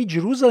importantly made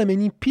Jerusalem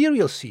an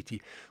imperial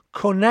city,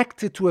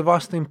 connected to a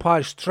vast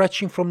empire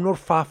stretching from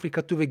North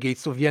Africa to the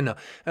gates of Vienna.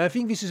 And I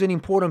think this is an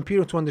important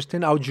period to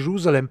understand how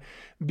Jerusalem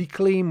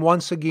became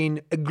once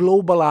again a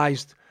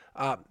globalized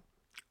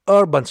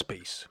urban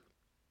space.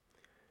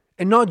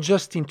 And not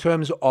just in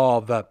terms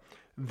of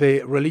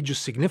the religious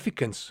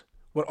significance,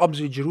 where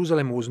obviously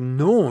Jerusalem was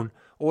known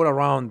all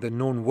around the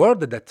known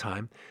world at that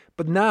time,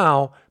 but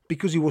now,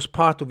 because it was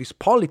part of his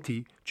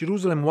polity,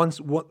 Jerusalem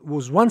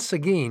was once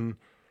again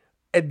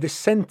at the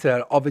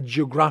center of a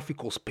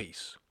geographical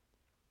space.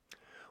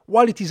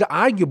 While it is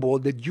arguable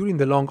that during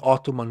the long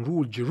Ottoman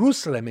rule,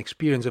 Jerusalem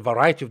experienced a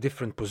variety of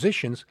different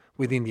positions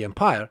within the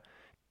empire,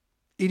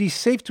 it is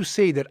safe to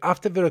say that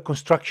after the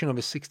reconstruction of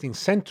the 16th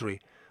century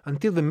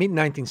until the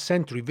mid-19th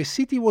century, the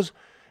city was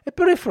a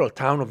peripheral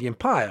town of the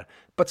empire,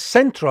 but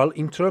central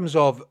in terms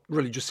of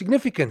religious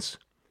significance,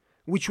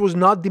 which was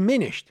not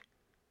diminished.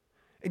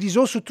 It is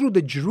also true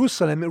that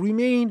Jerusalem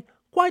remained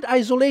quite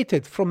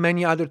isolated from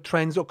many other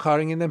trends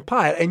occurring in the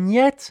empire, and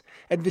yet,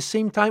 at the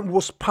same time,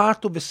 was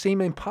part of the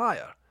same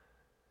empire,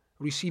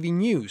 receiving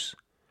news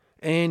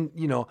and,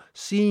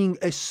 seeing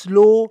a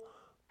slow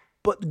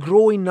but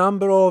growing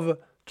number of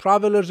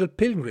travelers and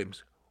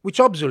pilgrims, which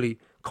obviously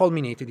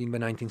culminated in the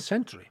 19th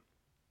century.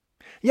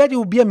 Yet it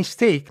would be a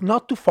mistake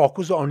not to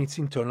focus on its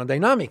internal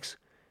dynamics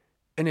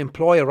and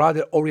employ a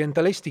rather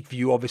orientalistic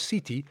view of a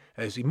city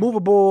as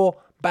immovable,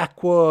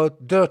 backward,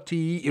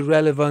 dirty,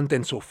 irrelevant,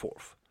 and so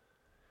forth.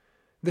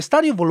 The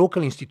study of a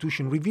local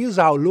institution reveals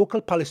how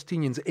local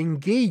Palestinians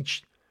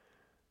engaged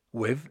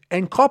with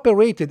and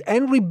cooperated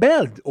and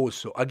rebelled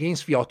also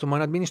against the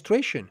Ottoman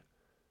administration.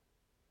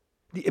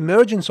 The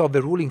emergence of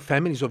the ruling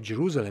families of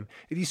Jerusalem,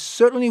 it is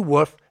certainly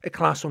worth a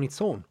class on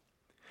its own,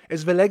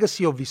 as the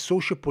legacy of this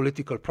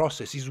socio-political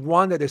process is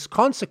one that has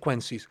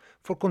consequences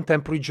for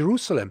contemporary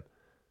Jerusalem.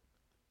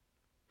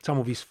 Some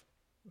of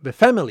the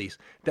families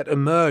that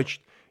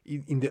emerged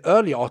in the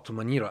early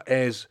Ottoman era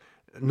as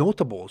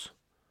notables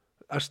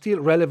are still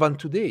relevant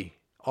today.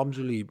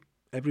 Obviously,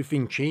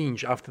 everything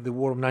changed after the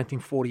war of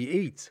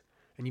 1948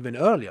 and even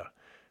earlier.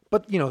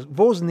 But,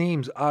 those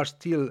names are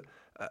still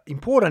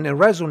important and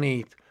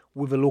resonate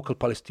with the local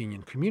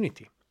Palestinian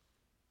community.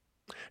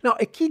 Now,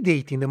 a key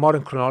date in the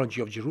modern chronology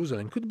of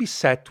Jerusalem could be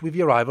set with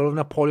the arrival of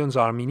Napoleon's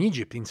army in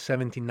Egypt in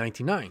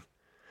 1799.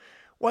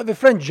 While the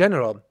French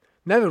general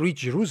never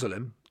reached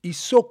Jerusalem, his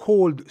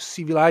so-called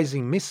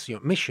civilizing mission,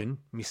 Mission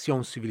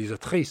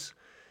Civilisatrice,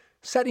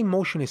 set in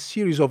motion a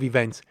series of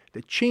events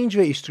that changed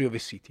the history of the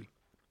city.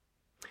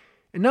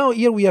 And now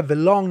here we have the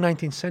long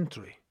 19th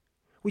century,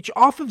 which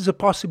offers the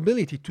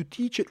possibility to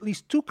teach at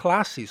least two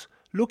classes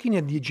looking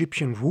at the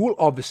Egyptian rule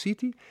of the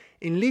city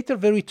and later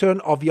the return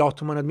of the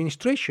Ottoman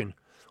administration,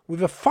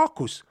 with a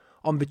focus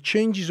on the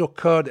changes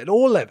occurred at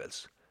all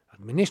levels: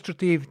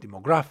 administrative,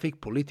 demographic,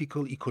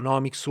 political,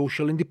 economic,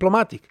 social, and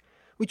diplomatic,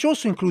 which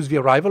also includes the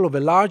arrival of a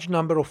large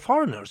number of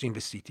foreigners in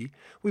the city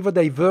with a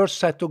diverse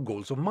set of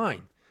goals of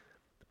mind.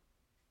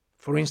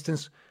 For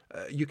instance,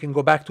 you can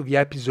go back to the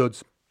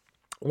episodes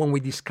when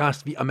we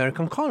discussed the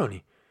American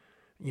colony,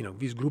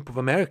 this group of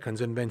Americans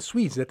and then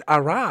Swedes that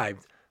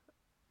arrived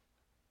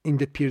in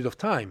that period of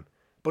time,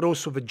 but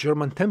also the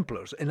German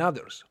Templars and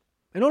others,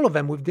 and all of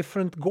them with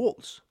different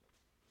goals.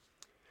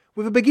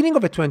 With the beginning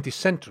of the 20th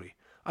century,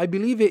 I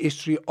believe the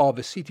history of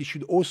a city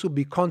should also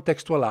be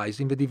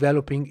contextualized in the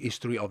developing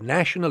history of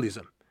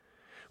nationalism,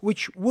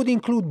 which would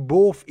include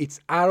both its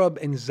Arab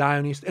and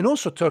Zionist and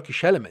also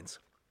Turkish elements.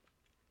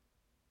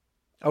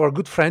 Our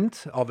good friend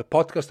of the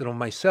podcast and of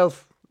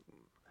myself,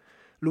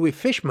 Louis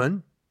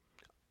Fishman,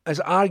 has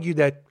argued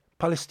that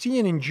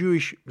Palestinian and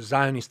Jewish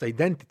Zionist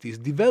identities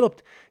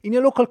developed in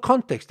a local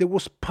context that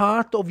was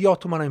part of the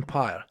Ottoman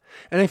Empire.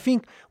 And I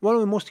think one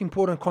of the most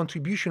important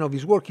contributions of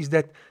his work is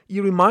that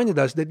he reminded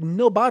us that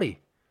nobody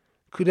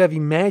could have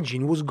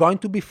imagined was going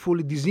to be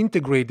fully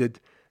disintegrated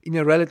in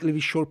a relatively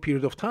short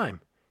period of time.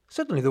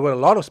 Certainly there were a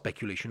lot of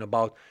speculation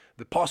about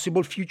the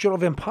possible future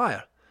of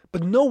empire,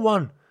 but no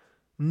one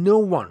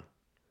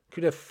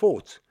could have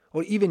thought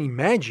or even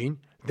imagined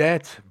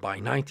that by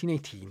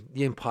 1918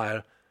 the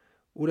empire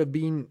would have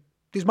been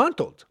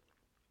dismantled.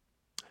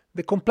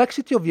 The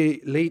complexity of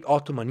the late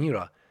Ottoman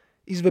era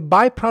is the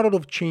byproduct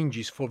of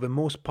changes for the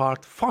most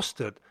part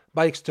fostered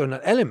by external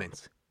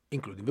elements,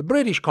 including the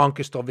British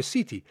conquest of the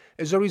city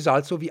as a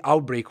result of the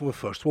outbreak of the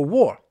First World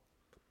War.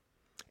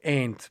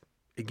 And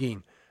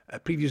again, a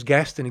previous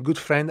guest and a good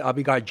friend,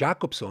 Abigail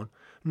Jacobson,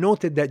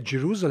 noted that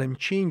Jerusalem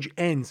changed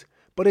ends,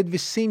 but at the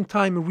same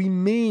time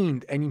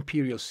remained an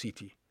imperial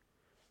city,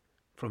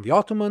 from the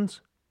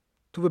Ottomans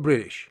to the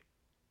British.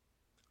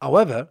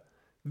 However,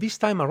 this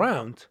time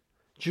around,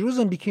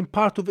 Jerusalem became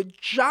part of a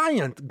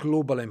giant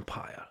global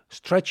empire,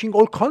 stretching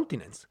all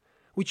continents,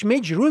 which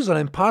made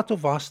Jerusalem part of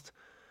a vast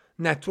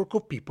network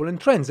of people and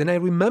trends. And I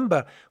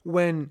remember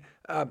when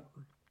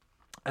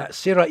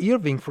Sarah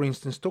Irving, for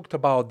instance, talked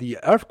about the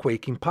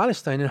earthquake in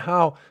Palestine and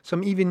how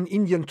some even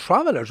Indian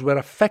travelers were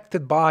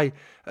affected by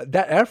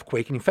that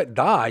earthquake and in fact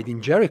died in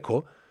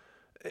Jericho.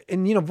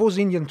 And, those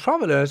Indian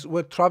travelers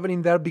were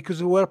traveling there because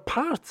they were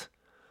part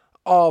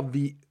of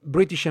the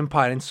British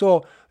Empire. And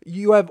so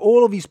you have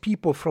all of these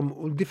people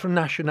from different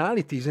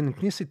nationalities and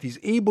ethnicities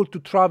able to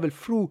travel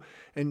through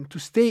and to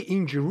stay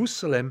in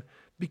Jerusalem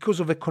because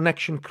of a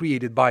connection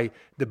created by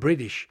the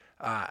British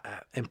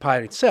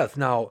Empire itself,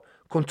 now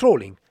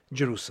controlling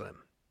Jerusalem.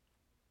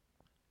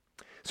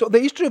 So the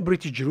history of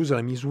British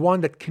Jerusalem is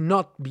one that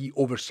cannot be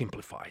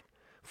oversimplified,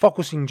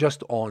 focusing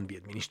just on the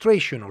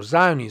administration or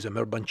Zionism,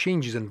 urban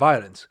changes and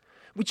violence,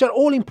 which are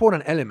all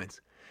important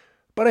elements.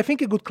 But I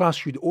think a good class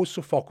should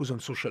also focus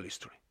on social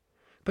history,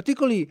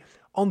 particularly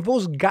on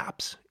those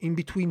gaps in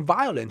between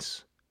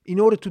violence, in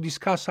order to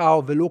discuss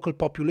how the local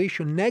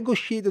population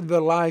negotiated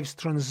their lives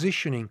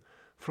transitioning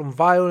from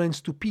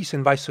violence to peace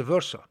and vice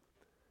versa.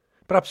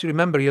 Perhaps you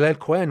remember Hillel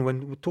Cohen,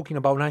 when we were talking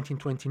about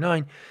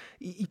 1929,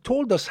 he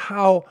told us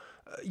how,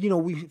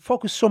 we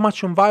focus so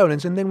much on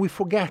violence and then we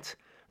forget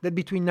that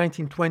between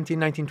 1920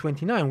 and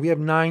 1929, we have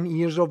 9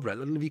 years of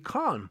relatively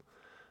calm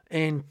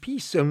and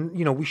peace. And,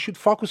 we should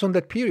focus on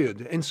that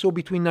period. And so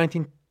between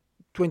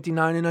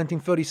 1929 and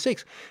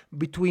 1936,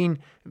 between,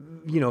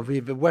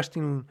 the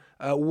Western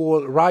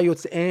Wall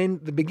riots and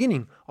the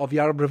beginning of the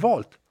Arab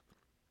Revolt,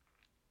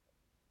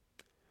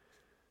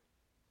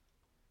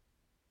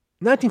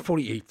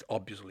 1948,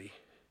 obviously,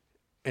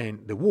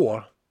 and the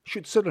war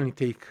should certainly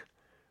take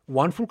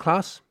one full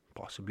class,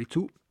 possibly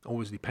two,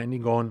 always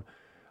depending on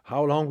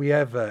how long we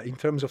have in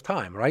terms of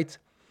time, right?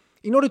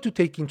 In order to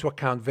take into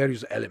account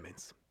various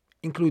elements,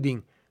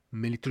 including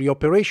military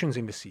operations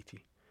in the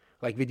city,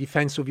 like the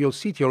defense of the old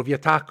city or the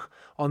attack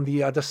on the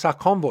Hadassah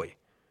convoy,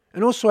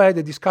 and also had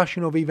a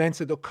discussion of events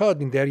that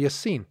occurred in the area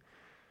scene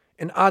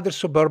and other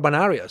suburban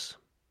areas,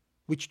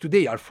 which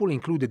today are fully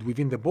included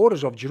within the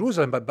borders of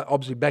Jerusalem, but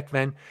obviously back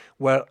then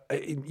were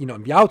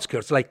in the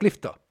outskirts, like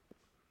Lifta.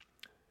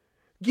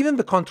 Given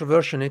the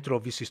controversial nature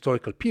of this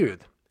historical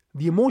period,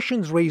 the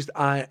emotions raised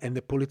high and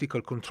the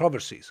political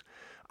controversies,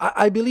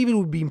 I believe it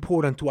would be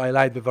important to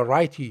highlight the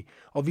variety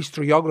of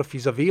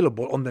historiographies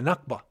available on the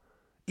Nakba,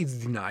 its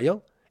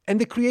denial,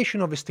 and the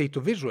creation of a State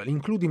of Israel,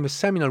 including the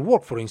seminal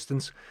work, for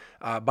instance,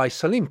 by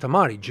Salim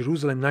Tamari,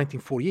 Jerusalem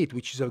 1948,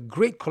 which is a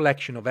great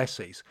collection of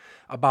essays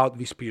about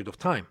this period of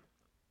time.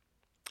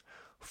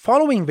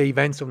 Following the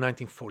events of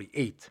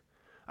 1948,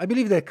 I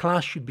believe that a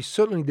class should be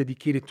certainly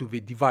dedicated to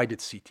the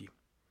divided city,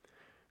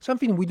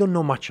 something we don't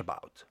know much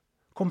about,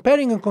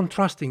 comparing and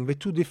contrasting the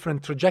two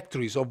different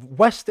trajectories of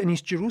West and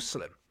East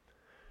Jerusalem.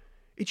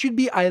 It should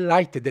be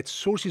highlighted that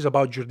sources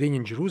about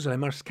Jordanian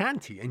Jerusalem are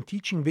scanty, and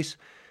teaching this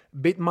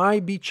bit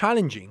might be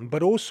challenging,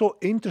 but also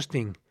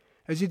interesting,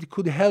 as it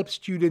could help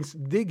students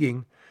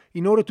digging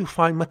in order to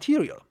find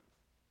material.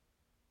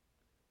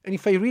 And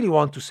if I really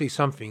want to say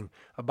something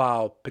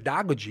about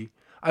pedagogy,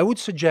 I would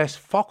suggest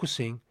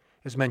focusing,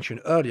 as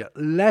mentioned earlier,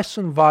 less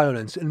on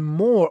violence and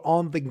more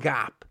on the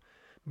gap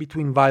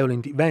between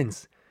violent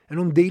events and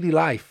on daily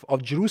life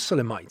of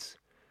Jerusalemites,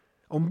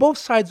 on both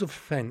sides of the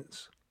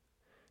fence,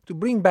 to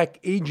bring back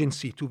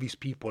agency to these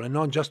people and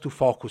not just to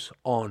focus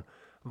on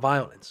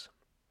violence.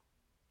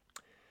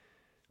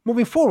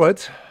 Moving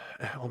forward,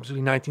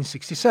 obviously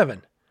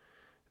 1967,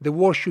 the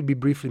war should be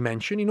briefly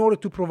mentioned in order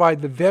to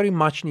provide the very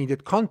much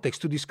needed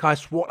context to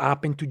discuss what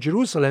happened to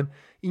Jerusalem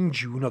in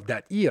June of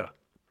that year.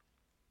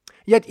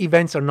 Yet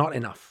events are not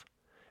enough,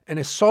 and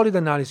a solid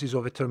analysis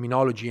of the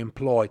terminology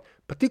employed,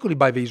 particularly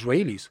by the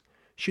Israelis,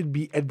 should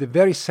be at the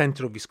very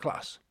center of this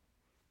class.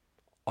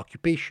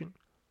 Occupation,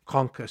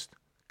 conquest,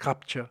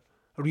 capture,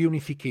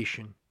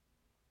 reunification.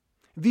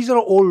 These are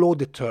all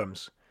loaded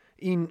terms,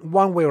 in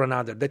one way or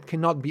another, that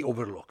cannot be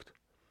overlooked.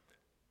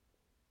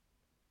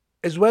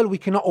 As well, we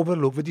cannot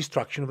overlook the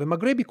destruction of the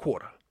Maghrebi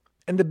Quarter,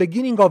 and the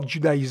beginning of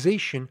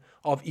Judaization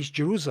of East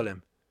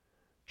Jerusalem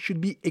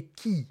should be a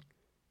key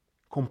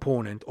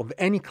component of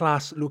any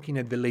class looking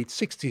at the late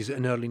 60s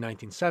and early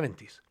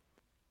 1970s.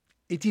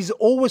 It is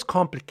always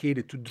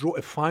complicated to draw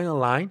a final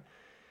line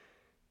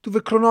to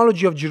the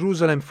chronology of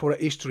Jerusalem for a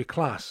history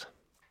class.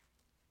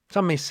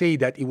 Some may say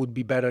that it would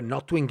be better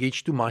not to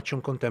engage too much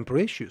on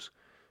contemporary issues,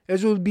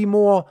 as it would be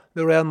more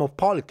the realm of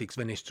politics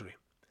than history.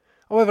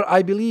 However,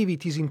 I believe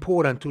it is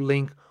important to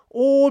link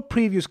all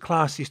previous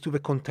classes to the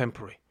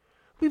contemporary,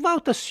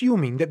 without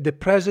assuming that the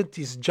present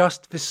is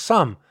just the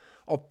sum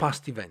of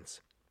past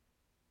events,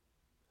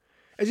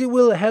 as it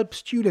will help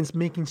students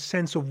making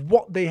sense of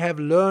what they have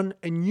learned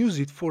and use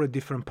it for a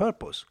different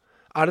purpose,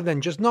 other than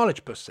just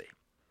knowledge per se.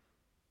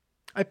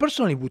 I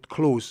personally would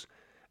close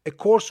a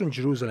course on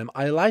Jerusalem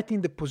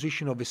highlighting the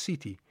position of the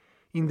city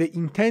in the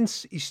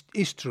intense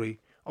history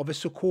of a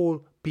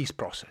so-called peace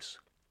process,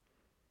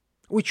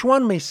 which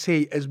one may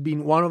say has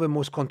been one of the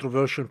most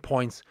controversial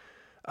points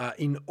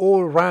in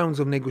all rounds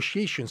of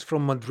negotiations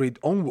from Madrid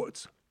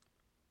onwards.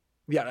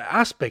 The other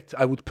aspect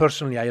I would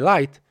personally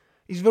highlight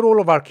is the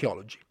role of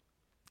archaeology,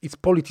 its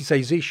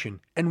politicization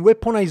and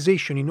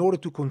weaponization in order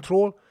to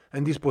control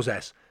and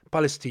dispossess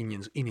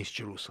Palestinians in East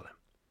Jerusalem.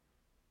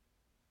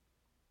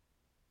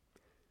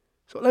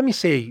 So let me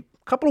say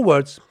a couple of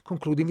words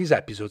concluding these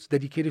episodes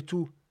dedicated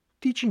to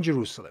teaching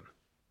Jerusalem.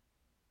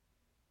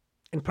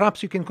 And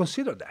perhaps you can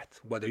consider that,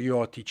 whether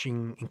you're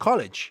teaching in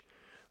college,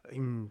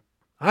 in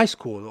high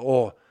school,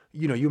 or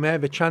you may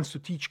have a chance to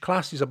teach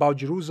classes about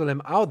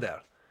Jerusalem out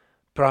there,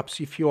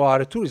 perhaps if you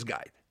are a tourist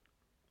guide.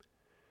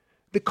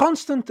 The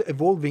constant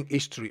evolving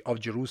history of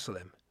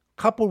Jerusalem,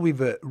 coupled with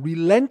the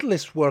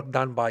relentless work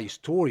done by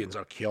historians,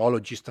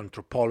 archaeologists,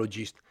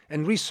 anthropologists,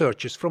 and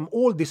researchers from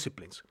all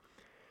disciplines,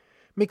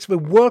 makes the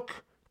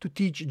work to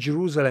teach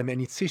Jerusalem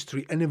and its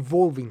history an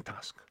evolving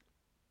task.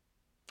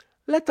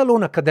 Let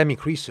alone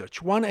academic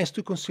research, one has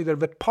to consider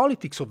the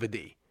politics of the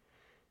day.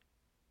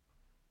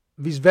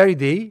 This very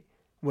day,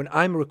 when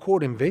I'm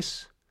recording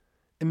this,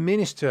 a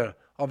minister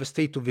of the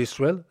State of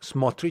Israel,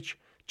 Smotrich,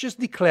 just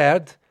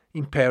declared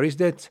in Paris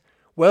that,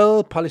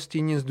 well,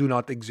 Palestinians do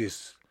not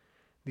exist.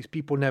 These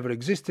people never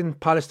existed.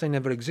 Palestine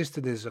never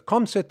existed as a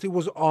concept. It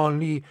was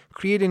only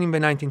created in the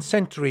 19th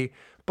century,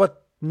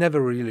 but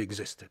never really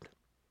existed.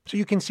 So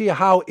you can see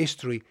how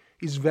history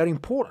is very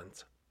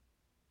important.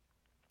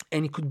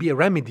 And it could be a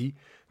remedy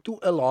to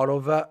a lot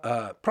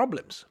of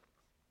problems.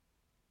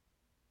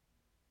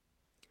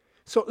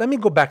 So let me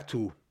go back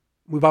to,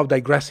 without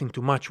digressing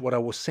too much, what I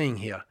was saying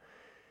here.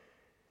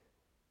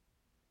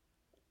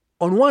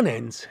 On one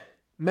end,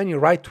 many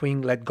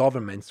right-wing led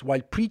governments,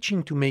 while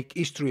preaching to make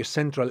history a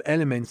central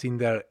element in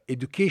their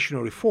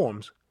educational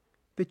reforms,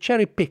 they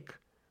cherry-pick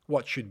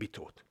what should be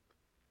taught.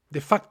 de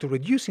facto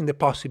reducing the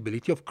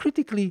possibility of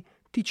critically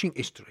teaching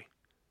history.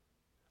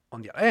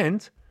 On the other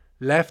hand,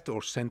 left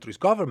or centrist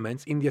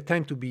governments, in the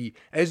attempt to be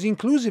as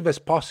inclusive as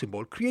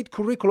possible, create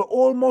curricula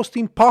almost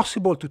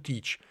impossible to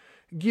teach,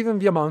 given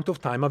the amount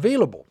of time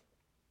available.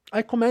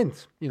 I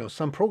commend,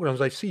 some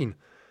programs I've seen,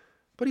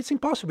 but it's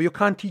impossible. You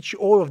can't teach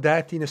all of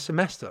that in a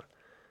semester.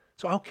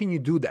 So how can you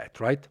do that,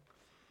 right?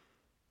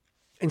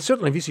 And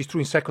certainly this is true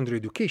in secondary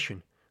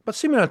education. But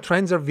similar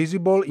trends are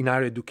visible in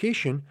higher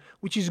education,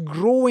 which is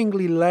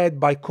growingly led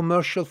by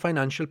commercial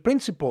financial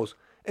principles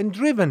and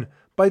driven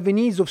by the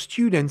needs of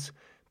students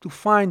to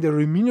find a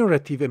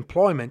remunerative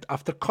employment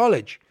after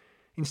college,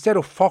 instead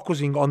of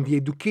focusing on the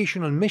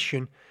educational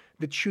mission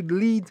that should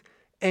lead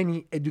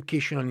any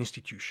educational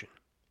institution.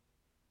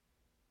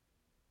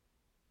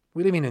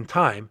 We live in a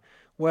time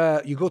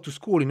where you go to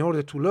school in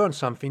order to learn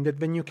something that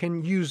then you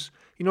can use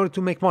in order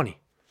to make money.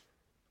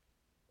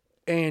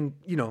 And,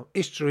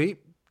 history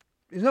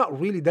is not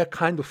really that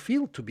kind of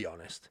field, to be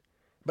honest.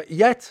 But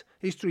yet,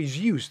 history is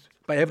used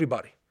by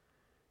everybody.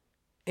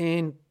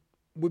 And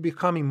we're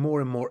becoming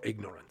more and more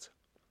ignorant.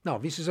 Now,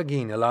 this is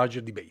again a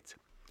larger debate.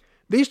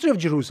 The history of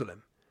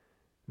Jerusalem,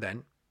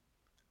 then,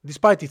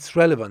 despite its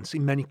relevance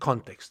in many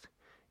contexts,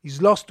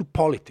 is lost to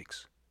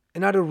politics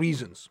and other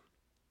reasons.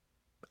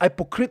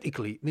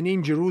 Hypocritically, the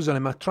name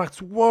Jerusalem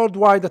attracts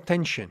worldwide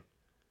attention,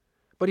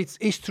 but its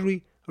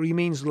history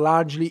remains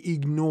largely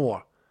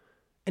ignored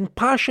and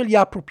partially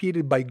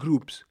appropriated by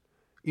groups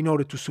in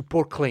order to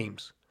support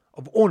claims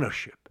of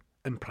ownership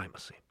and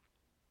primacy.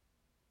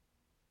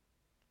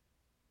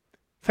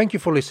 Thank you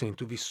for listening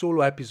to this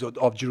solo episode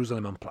of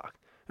Jerusalem Unplugged,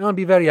 and I'll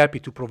be very happy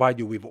to provide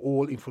you with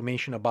all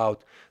information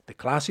about the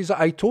classes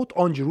I taught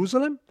on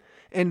Jerusalem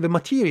and the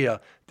material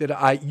that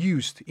I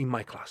used in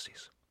my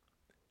classes.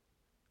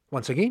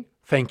 Once again,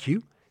 thank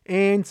you,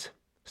 and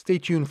stay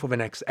tuned for the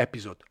next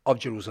episode of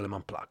Jerusalem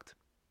Unplugged.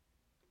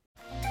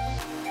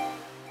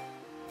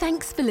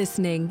 Thanks for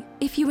listening.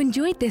 If you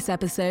enjoyed this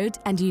episode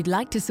and you'd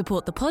like to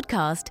support the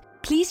podcast,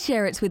 please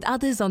share it with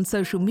others on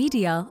social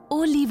media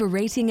or leave a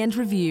rating and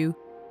review.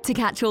 To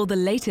catch all the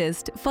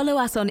latest, follow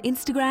us on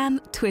Instagram,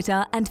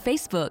 Twitter, and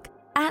Facebook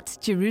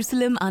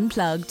 @Jerusalem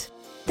Unplugged.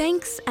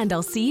 Thanks, and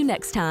I'll see you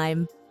next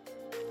time.